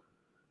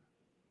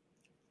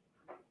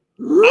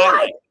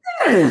 Like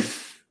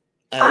this.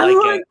 I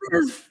like it.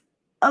 This.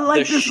 I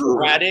like the this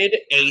shredded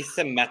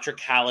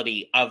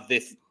asymmetricality of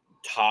this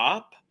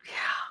top. Yeah.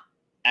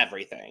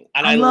 Everything.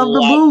 And I love the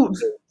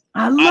boots.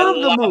 I love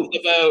the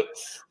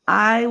boots.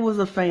 I was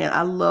a fan.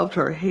 I loved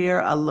her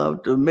hair. I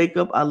loved the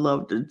makeup. I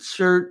loved the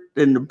shirt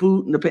and the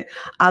boot and the pants.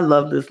 I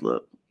love this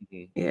look.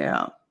 Mm-hmm.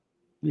 Yeah.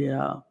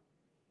 Yeah.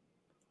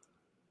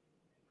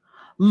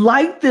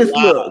 Like this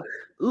look.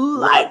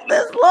 Like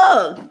this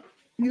look.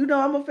 You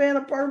know I'm a fan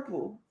of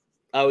purple.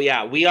 Oh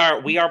yeah, we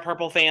are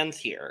purple fans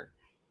here.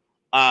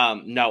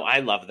 No,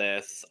 I love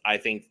this. I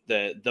think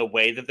the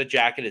way that the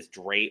jacket is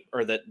draped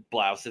or the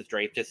blouse is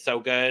draped is so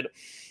good.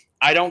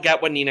 I don't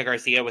get what Nina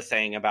Garcia was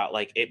saying about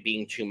like it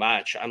being too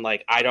much. I'm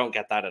like, I don't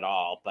get that at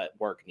all, but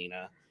work,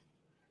 Nina.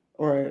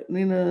 All right.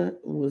 Nina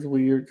was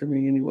weird to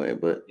me anyway,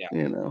 but yeah.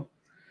 You know.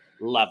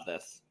 Love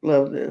this.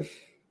 Love this.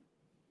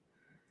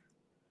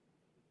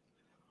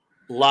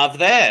 Love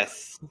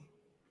this.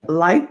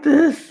 Like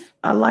this.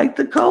 I like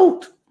the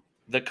coat.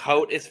 The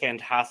coat is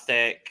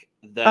fantastic.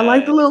 I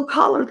like the little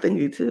collar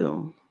thingy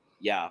too.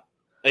 Yeah.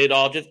 It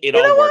all works.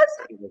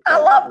 I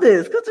love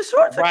this because the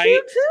shorts are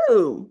cute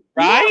too.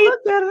 Right? I look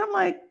at it, I'm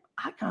like,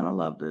 I kind of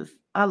love this.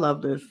 I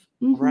love this.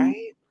 Mm-hmm.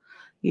 Right?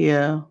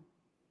 Yeah.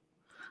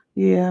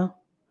 Yeah.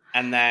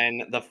 And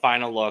then the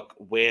final look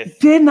with...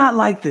 Did not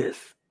like this.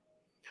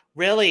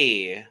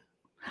 Really?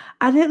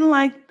 I didn't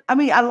like... I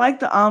mean, I like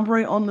the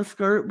ombre on the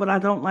skirt, but I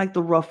don't like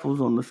the ruffles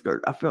on the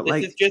skirt. I felt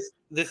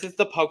this is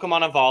the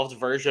Pokemon Evolved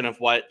version of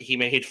what he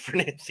made for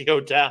Nancy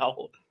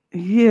O'Dell.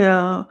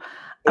 Yeah.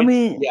 I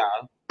mean... Yeah.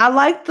 I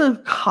like the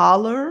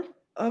collar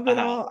of it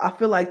all. I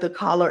feel like the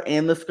collar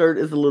and the skirt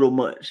is a little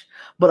much,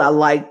 but I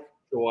like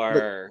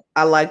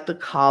the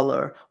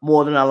collar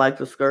more than I like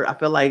the skirt. I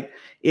feel like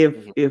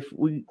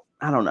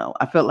I don't know.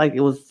 I felt like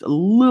it was a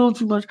little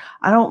too much.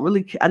 I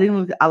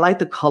like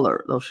the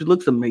color though. She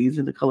looks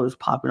amazing. The color is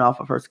popping off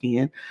of her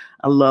skin.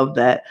 I love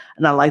that.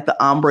 And I like the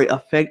ombre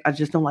effect. I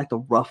just don't like the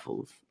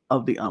ruffles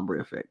of the ombre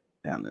effect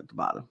down at the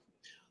bottom.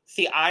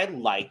 See, I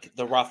like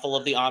the ruffle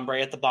of the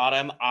ombre at the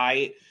bottom.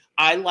 I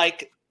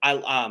like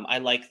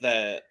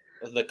the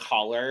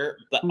collar,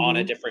 but on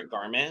a different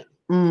garment.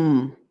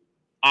 Mm.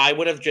 I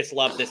would have just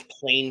loved this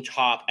plain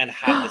top and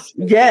had this.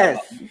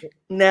 Yes.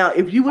 Now,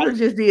 if you would have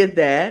just did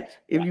that,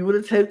 if you would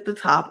have taken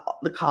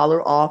the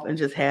collar off and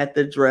just had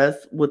the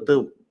dress with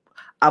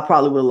I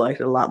probably would have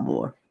liked it a lot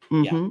more.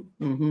 Mm-hmm.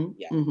 Yeah. Mm-hmm.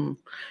 Yeah. Mm-hmm.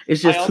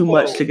 It's just too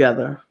much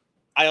together.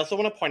 I also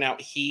want to point out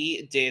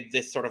he did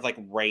this sort of like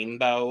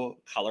rainbow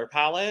color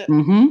palette.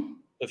 Mm-hmm.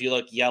 If you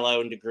look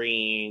yellow into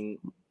green,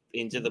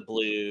 into the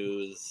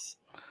blues,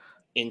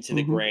 into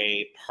the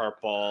gray,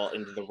 purple,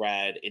 into the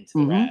red, into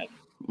the red.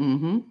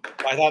 Mm-hmm.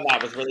 So I thought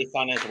that was really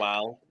fun as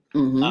well.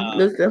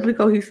 Mm-hmm. It's definitely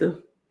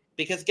cohesive.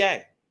 Because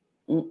gay.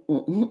 And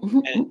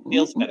it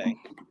feels fitting.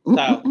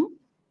 So,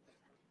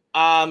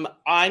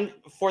 I'm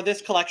for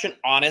this collection,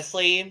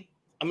 honestly,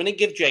 I'm going to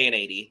give Jay an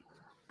 80.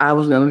 I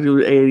was going to do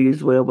an 80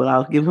 as well, but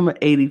I'll give him an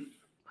 80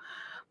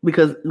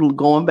 because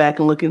going back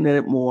and looking at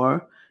it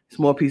more, it's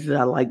more pieces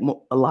I like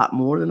a lot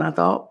more than I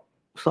thought.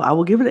 So I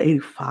will give it an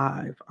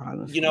 85,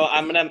 honestly. You know,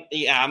 I'm gonna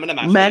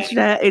match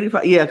that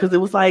 85. Yeah, because it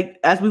was like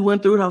as we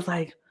went through it, I was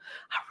like,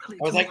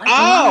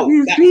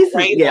 oh, that pieces.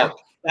 Great look.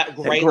 That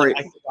great look.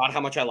 I forgot how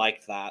much I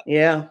liked that.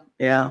 Yeah.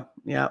 Yeah.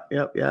 So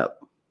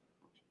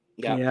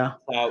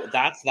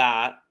that's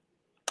that.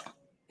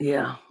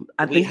 Yeah.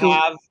 I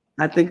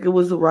think it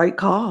was the right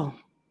call.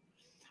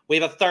 We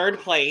have a third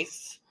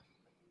place.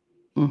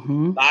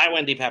 Mm-hmm. By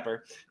Wendy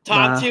Pepper.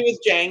 Top 2 is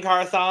Jane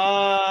Carson.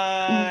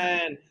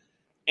 Mm-hmm.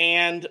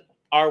 And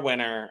our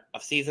winner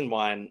of season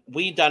 1,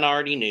 we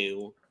already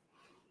knew.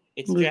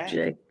 It's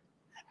Jay.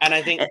 And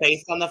I think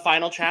based on the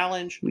final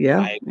challenge,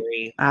 I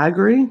agree. I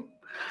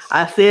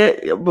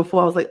said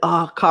before, I was like,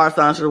 oh,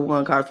 Carson should have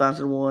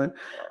won.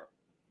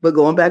 But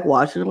going back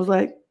watching, it was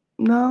like,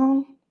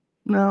 no.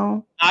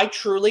 I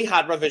truly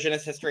had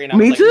revisionist history. And I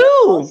was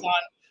too.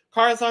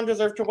 Carson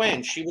deserved to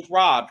win. She was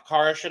robbed.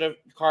 Cara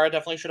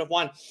definitely should have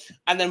won.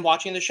 And then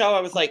watching the show,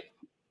 I was like,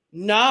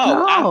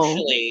 no,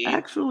 actually,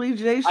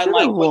 Jay should have won.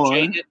 I like what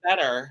Jay did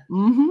better.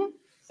 Mm-hmm.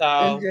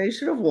 And Jay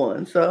should have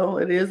won. So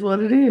it is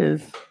what it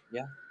is.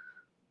 Yeah.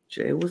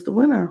 Jay was the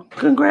winner.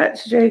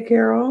 Congrats, Jay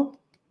Carroll.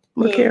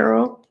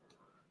 McCarroll.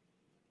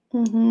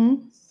 Mm-hmm.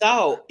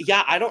 So,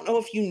 yeah, I don't know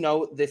if you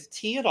know this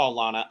tea at all,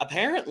 Lana.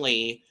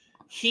 Apparently,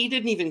 he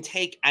didn't even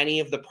take any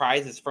of the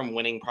prizes from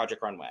winning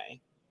Project Runway.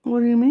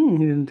 What do you mean he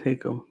didn't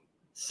take them?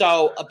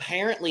 So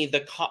apparently,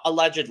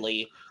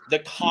 allegedly, the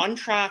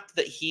contract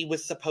that he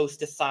was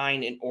supposed to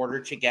sign in order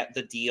to get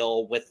the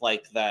deal with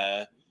like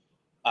the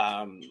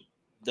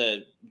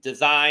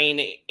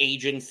design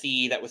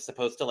agency that was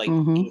supposed to like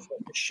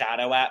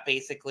shadow at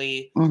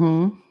basically.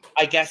 Mm-hmm.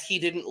 I guess he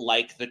didn't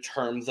like the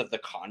terms of the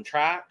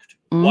contract,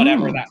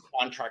 whatever that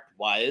contract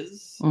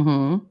was.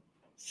 Mm-hmm.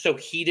 So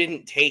he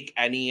didn't take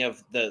any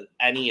of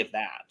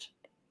that.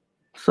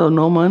 So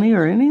no money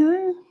or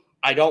anything?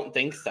 I don't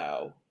think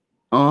so.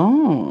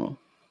 Oh.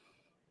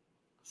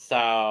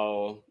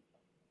 So,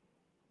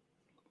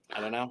 I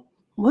don't know.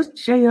 What's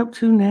Jay up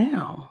to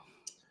now?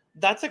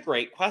 That's a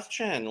great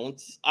question.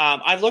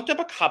 I've looked up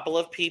a couple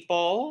of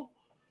people.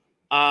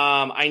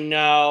 I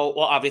know,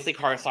 well, obviously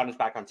Coruscant is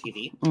back on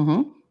TV.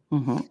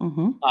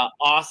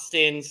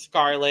 Austin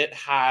Scarlett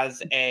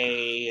has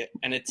an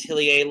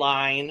Atelier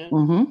line.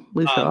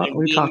 We talked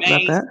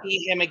about that. See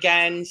him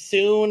again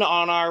soon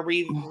on our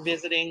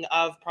revisiting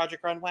of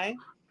Project Runway.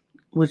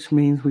 Which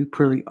means we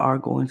probably are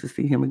going to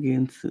see him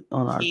again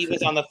on our. He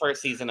was on the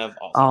first season of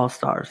All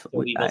Stars. So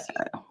we will see.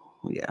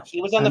 Yeah.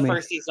 He was on the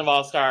first season of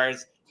All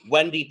Stars.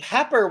 Wendy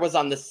Pepper was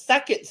on the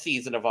second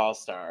season of All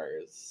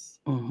Stars.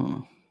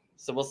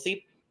 So we'll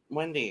see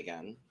Wendy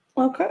again.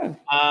 Okay.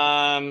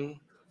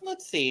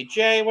 Let's see.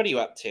 Jay, what are you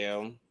up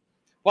to?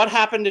 What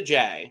happened to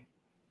Jay?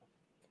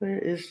 Where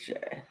is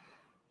Jay?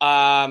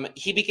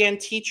 He began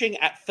teaching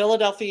at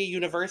Philadelphia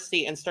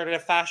University and started a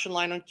fashion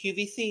line on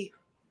QVC.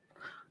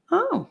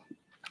 Oh.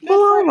 Well,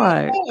 all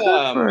right.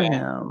 Good for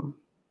him.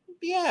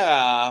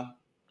 Yeah.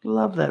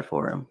 Love that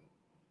for him.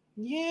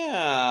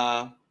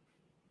 Yeah.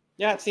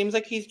 Yeah, it seems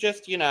like he's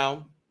just,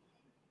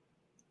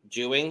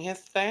 doing his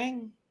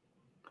thing.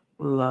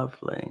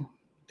 Lovely.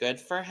 Good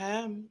for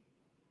him.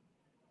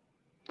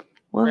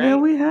 Well, there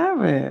we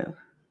have it.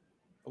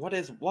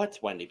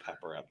 What's Wendy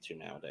Pepper up to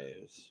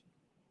nowadays?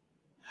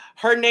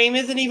 Her name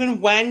isn't even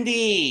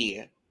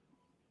Wendy.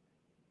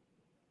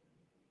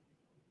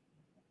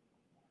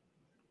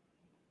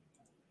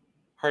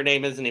 Her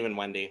name isn't even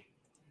Wendy.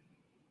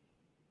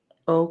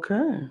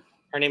 Okay.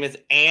 Her name is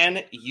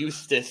Ann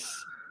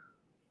Eustace.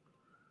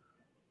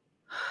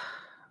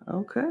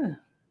 Okay.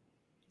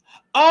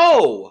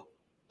 Oh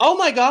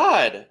my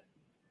God.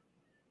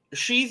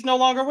 She's no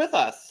longer with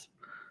us.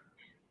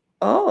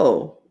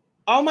 Oh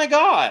my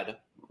God.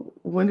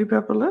 Wendy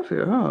Pepper left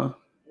here, huh?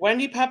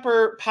 Wendy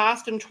Pepper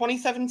passed in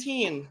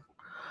 2017.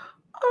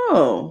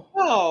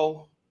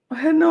 Oh. I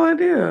had no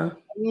idea.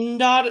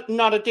 Not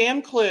a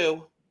damn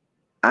clue.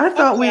 I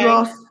thought we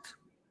lost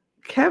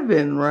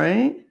Kevin,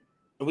 right?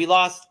 We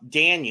lost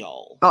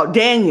Daniel. Oh,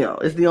 Daniel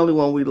is the only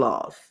one we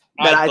lost.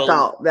 That I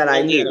thought that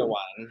I knew.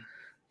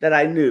 That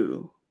I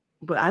knew.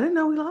 But I didn't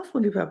know we lost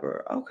Wendy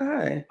Pepper.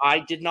 Okay. I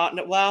did not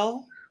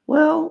know.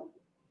 Well,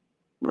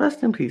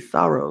 rest in peace.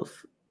 Sorrows.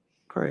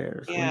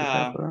 Prayers.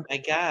 Yeah, I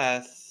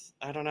guess.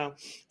 I don't know.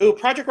 Ooh,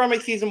 Project Runway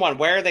Season 1.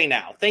 Where are they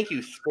now? Thank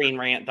you,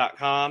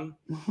 ScreenRant.com.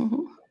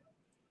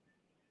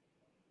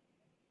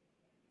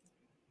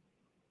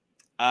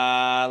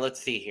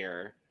 Let's see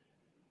here.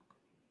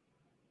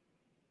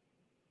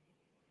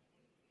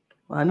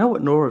 Well, I know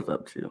what Nora's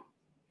up to.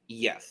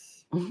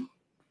 Yes.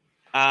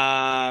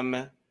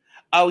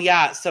 Oh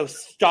yeah, so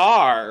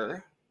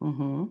Star.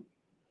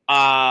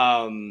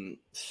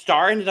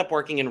 Star ended up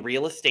working in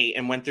real estate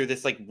and went through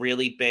this like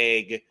really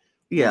big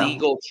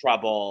legal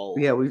trouble.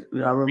 Yeah, I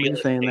remember you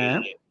saying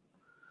that.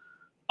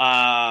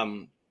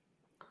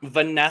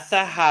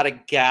 Vanessa had a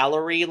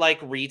gallery like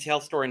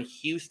retail store in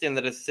Houston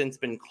that has since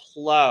been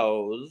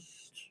closed.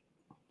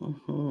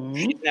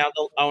 She's now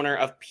the owner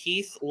of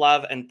Peace,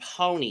 Love, and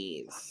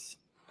Ponies.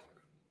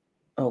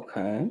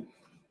 Okay.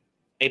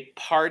 A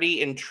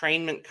party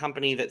entrainment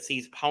company that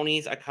sees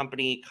ponies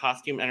accompany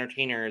costume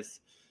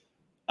entertainers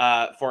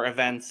for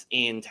events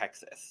in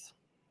Texas.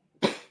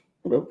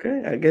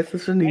 Okay, I guess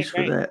it's a niche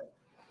for that.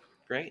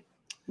 Great.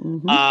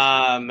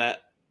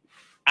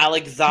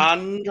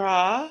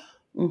 Alexandra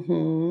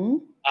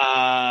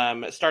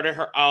started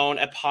her own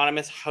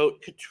eponymous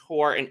haute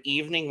couture and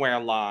evening wear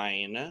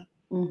line.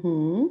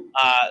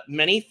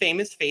 Many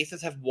famous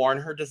faces have worn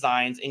her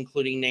designs,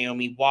 including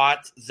Naomi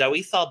Watts,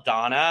 Zoe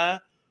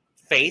Saldana,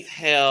 Faith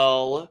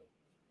Hill,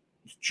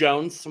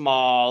 Joan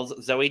Smalls,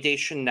 Zoe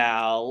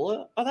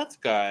Deschanel. Oh, that's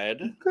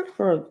good. Good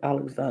for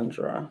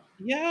Alexandra.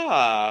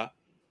 Yeah.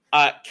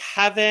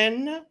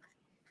 Kevin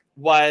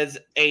was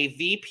a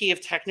VP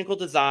of technical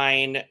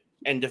design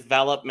and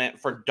development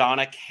for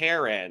Donna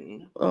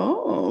Karan.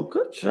 Oh,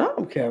 good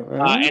job, Kevin.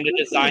 And a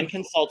design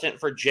consultant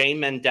for Jay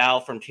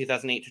Mendel from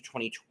 2008 to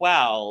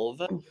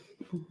 2012.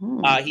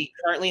 He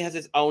currently has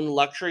his own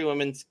luxury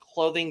women's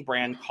clothing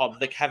brand called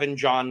the Kevin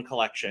John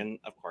Collection,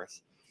 of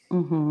course.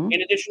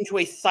 In addition to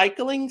a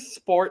cycling,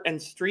 sport, and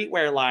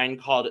streetwear line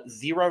called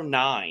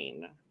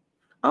 09.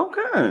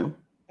 Okay.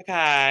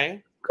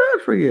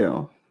 Good for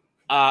you.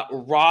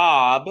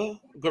 Rob,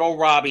 good old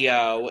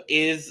Robbio,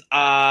 is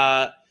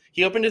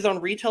he opened his own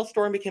retail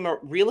store and became a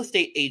real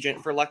estate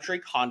agent for luxury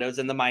condos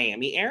in the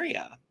Miami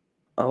area.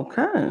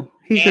 Okay.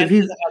 He's a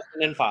husband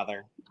and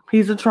father.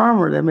 He's a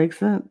charmer. That makes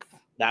sense.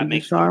 That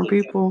makes charm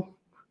people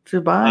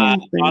to buy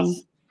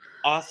things.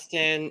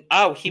 Austin.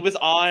 Oh, he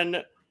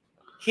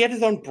had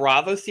his own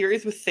Bravo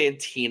series with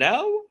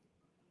Santino.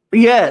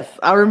 Yes,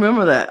 I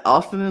remember that.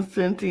 Austin and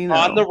Santino.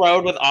 On the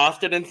Road with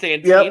Austin and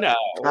Santino. Yep,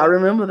 I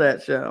remember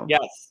that show.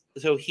 Yes.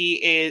 So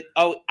he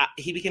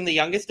became the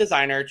youngest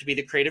designer to be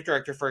the creative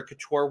director for a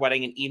couture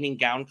wedding and evening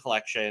gown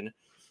collection,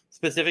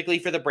 specifically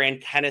for the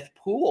brand Kenneth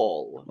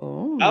Poole.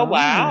 Oh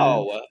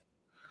wow.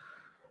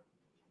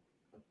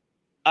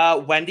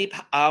 Wendy.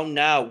 Oh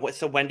no!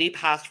 So Wendy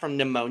passed from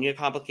pneumonia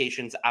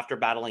complications after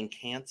battling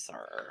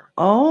cancer.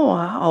 Oh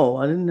wow!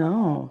 I didn't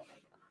know.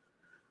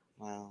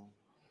 Wow.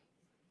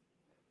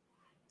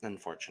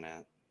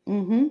 Unfortunate.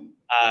 Mm-hmm.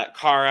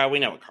 Cara, we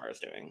know what Cara's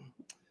doing.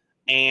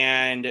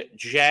 And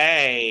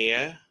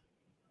Jay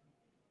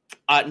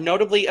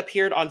notably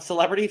appeared on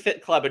Celebrity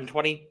Fit Club in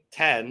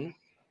 2010.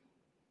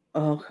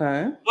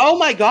 Okay. Oh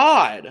my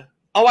God.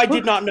 Oh, I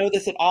did not know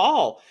this at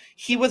all.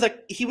 He was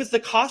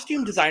the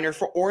costume designer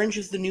for Orange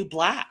is the New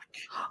Black.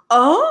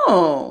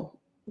 Oh,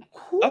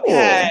 cool.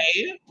 Okay.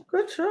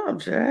 Good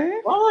job, Jay.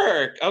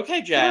 Work.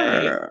 Okay,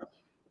 Jay. Sure.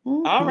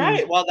 Mm-hmm. All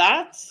right. Well,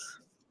 that's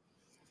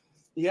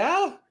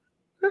yeah.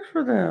 Good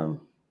for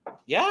them.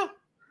 Yeah.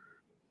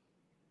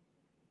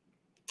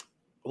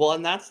 Well,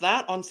 and that's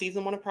that on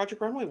season 1 of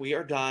Project Runway. We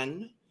are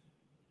done.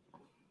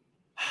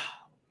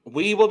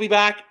 We will be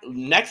back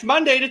next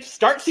Monday to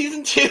start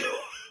season 2.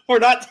 We're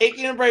not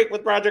taking a break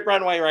with Project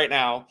Runway right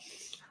now.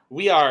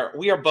 We are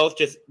both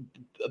just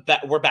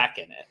we're back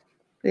in it.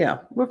 Yeah,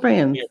 we're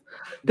fans.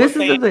 This is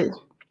the thing.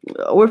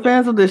 We're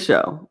fans of this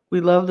show. We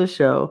love the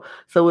show,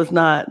 so it's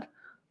not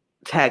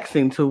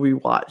taxing to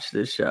rewatch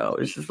this show.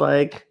 It's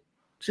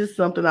just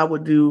something I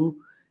would do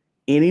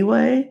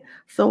anyway.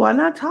 So why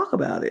not talk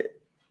about it?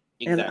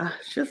 Exactly. And I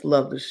just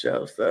love the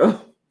show.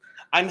 So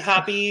I'm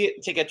happy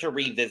to get to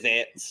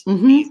revisit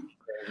these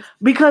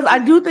because I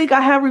do think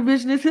I have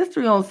revisionist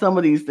history on some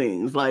of these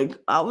things. Like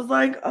I was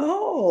like,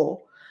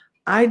 oh,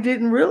 I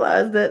didn't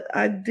realize that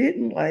I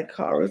didn't like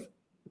Cara's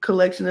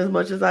collection as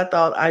much as I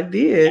thought I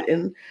did. Yeah.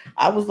 And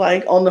I was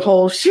like, on the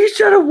whole, she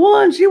should have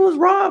won. She was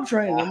robbed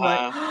train. I'm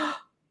like,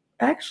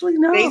 actually,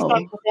 no. Based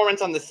on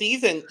performance on the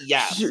season,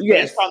 yes.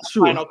 Based on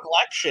the final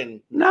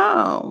collection.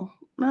 No.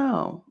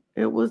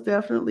 It was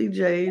definitely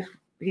Jay.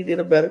 He did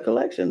a better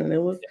collection. And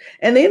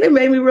then it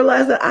made me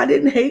realize that I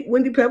didn't hate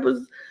Wendy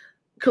Pepper's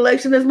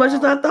collection as much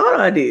as I thought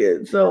I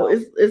did. So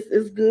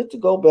it's good to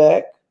go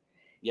back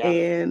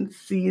and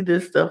see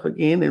this stuff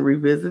again and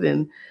revisit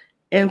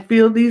and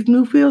feel these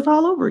new feels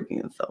all over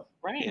again. So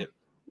right.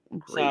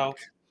 So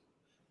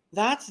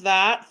that's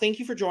that. Thank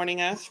you for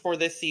joining us for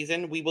this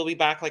season. We will be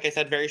back, like I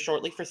said, very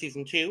shortly for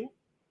season 2.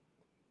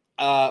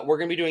 We're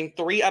going to be doing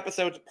 3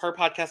 episodes per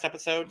podcast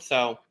episode.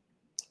 So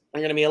we're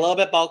going to be a little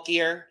bit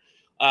bulkier,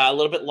 a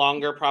little bit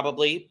longer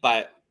probably,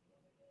 but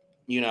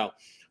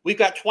we've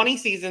got 20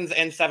 seasons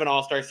and 7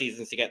 all-star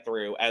seasons to get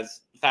through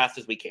as fast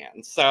as we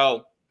can.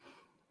 So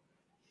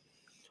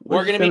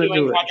we're going to be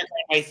doing Project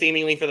Runway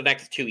seemingly for the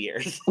next 2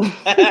 years. I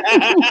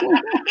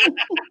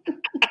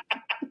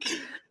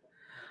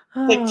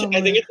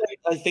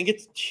think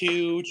it's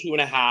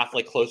 2.5,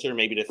 like closer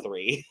maybe to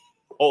 3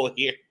 whole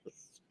years.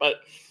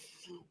 But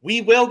we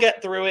will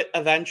get through it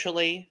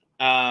eventually.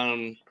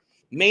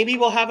 Maybe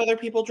we'll have other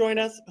people join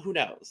us. Who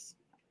knows?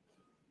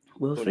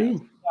 We'll see.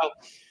 So,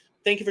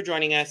 thank you for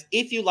joining us.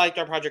 If you liked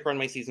our Project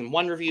Runway Season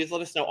 1 reviews,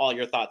 let us know all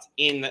your thoughts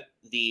in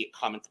the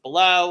comments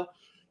below.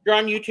 You're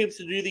on YouTube,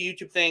 so do the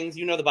YouTube things.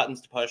 You know the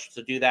buttons to push,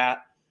 so do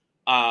that.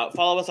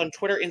 Follow us on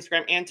Twitter,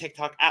 Instagram, and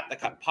TikTok at The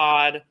Cut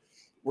Pod.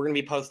 We're going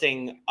to be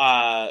posting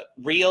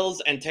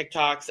reels and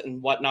TikToks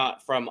and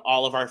whatnot from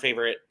all of our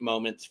favorite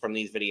moments from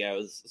these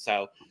videos.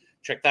 So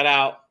check that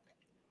out.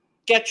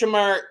 Get your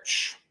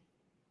merch.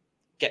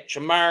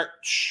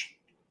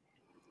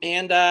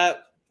 And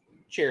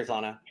cheers,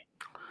 Anna.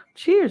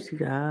 Cheers, you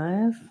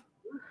guys.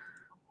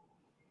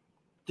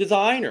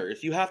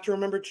 Designers, you have to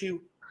remember to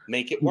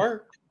make it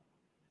work.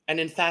 And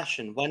in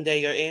fashion, one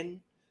day you're in,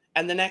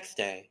 and the next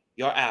day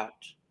you're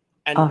out.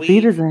 And Auf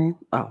Wiedersehen.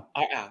 are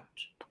out.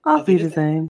 Auf Wiedersehen.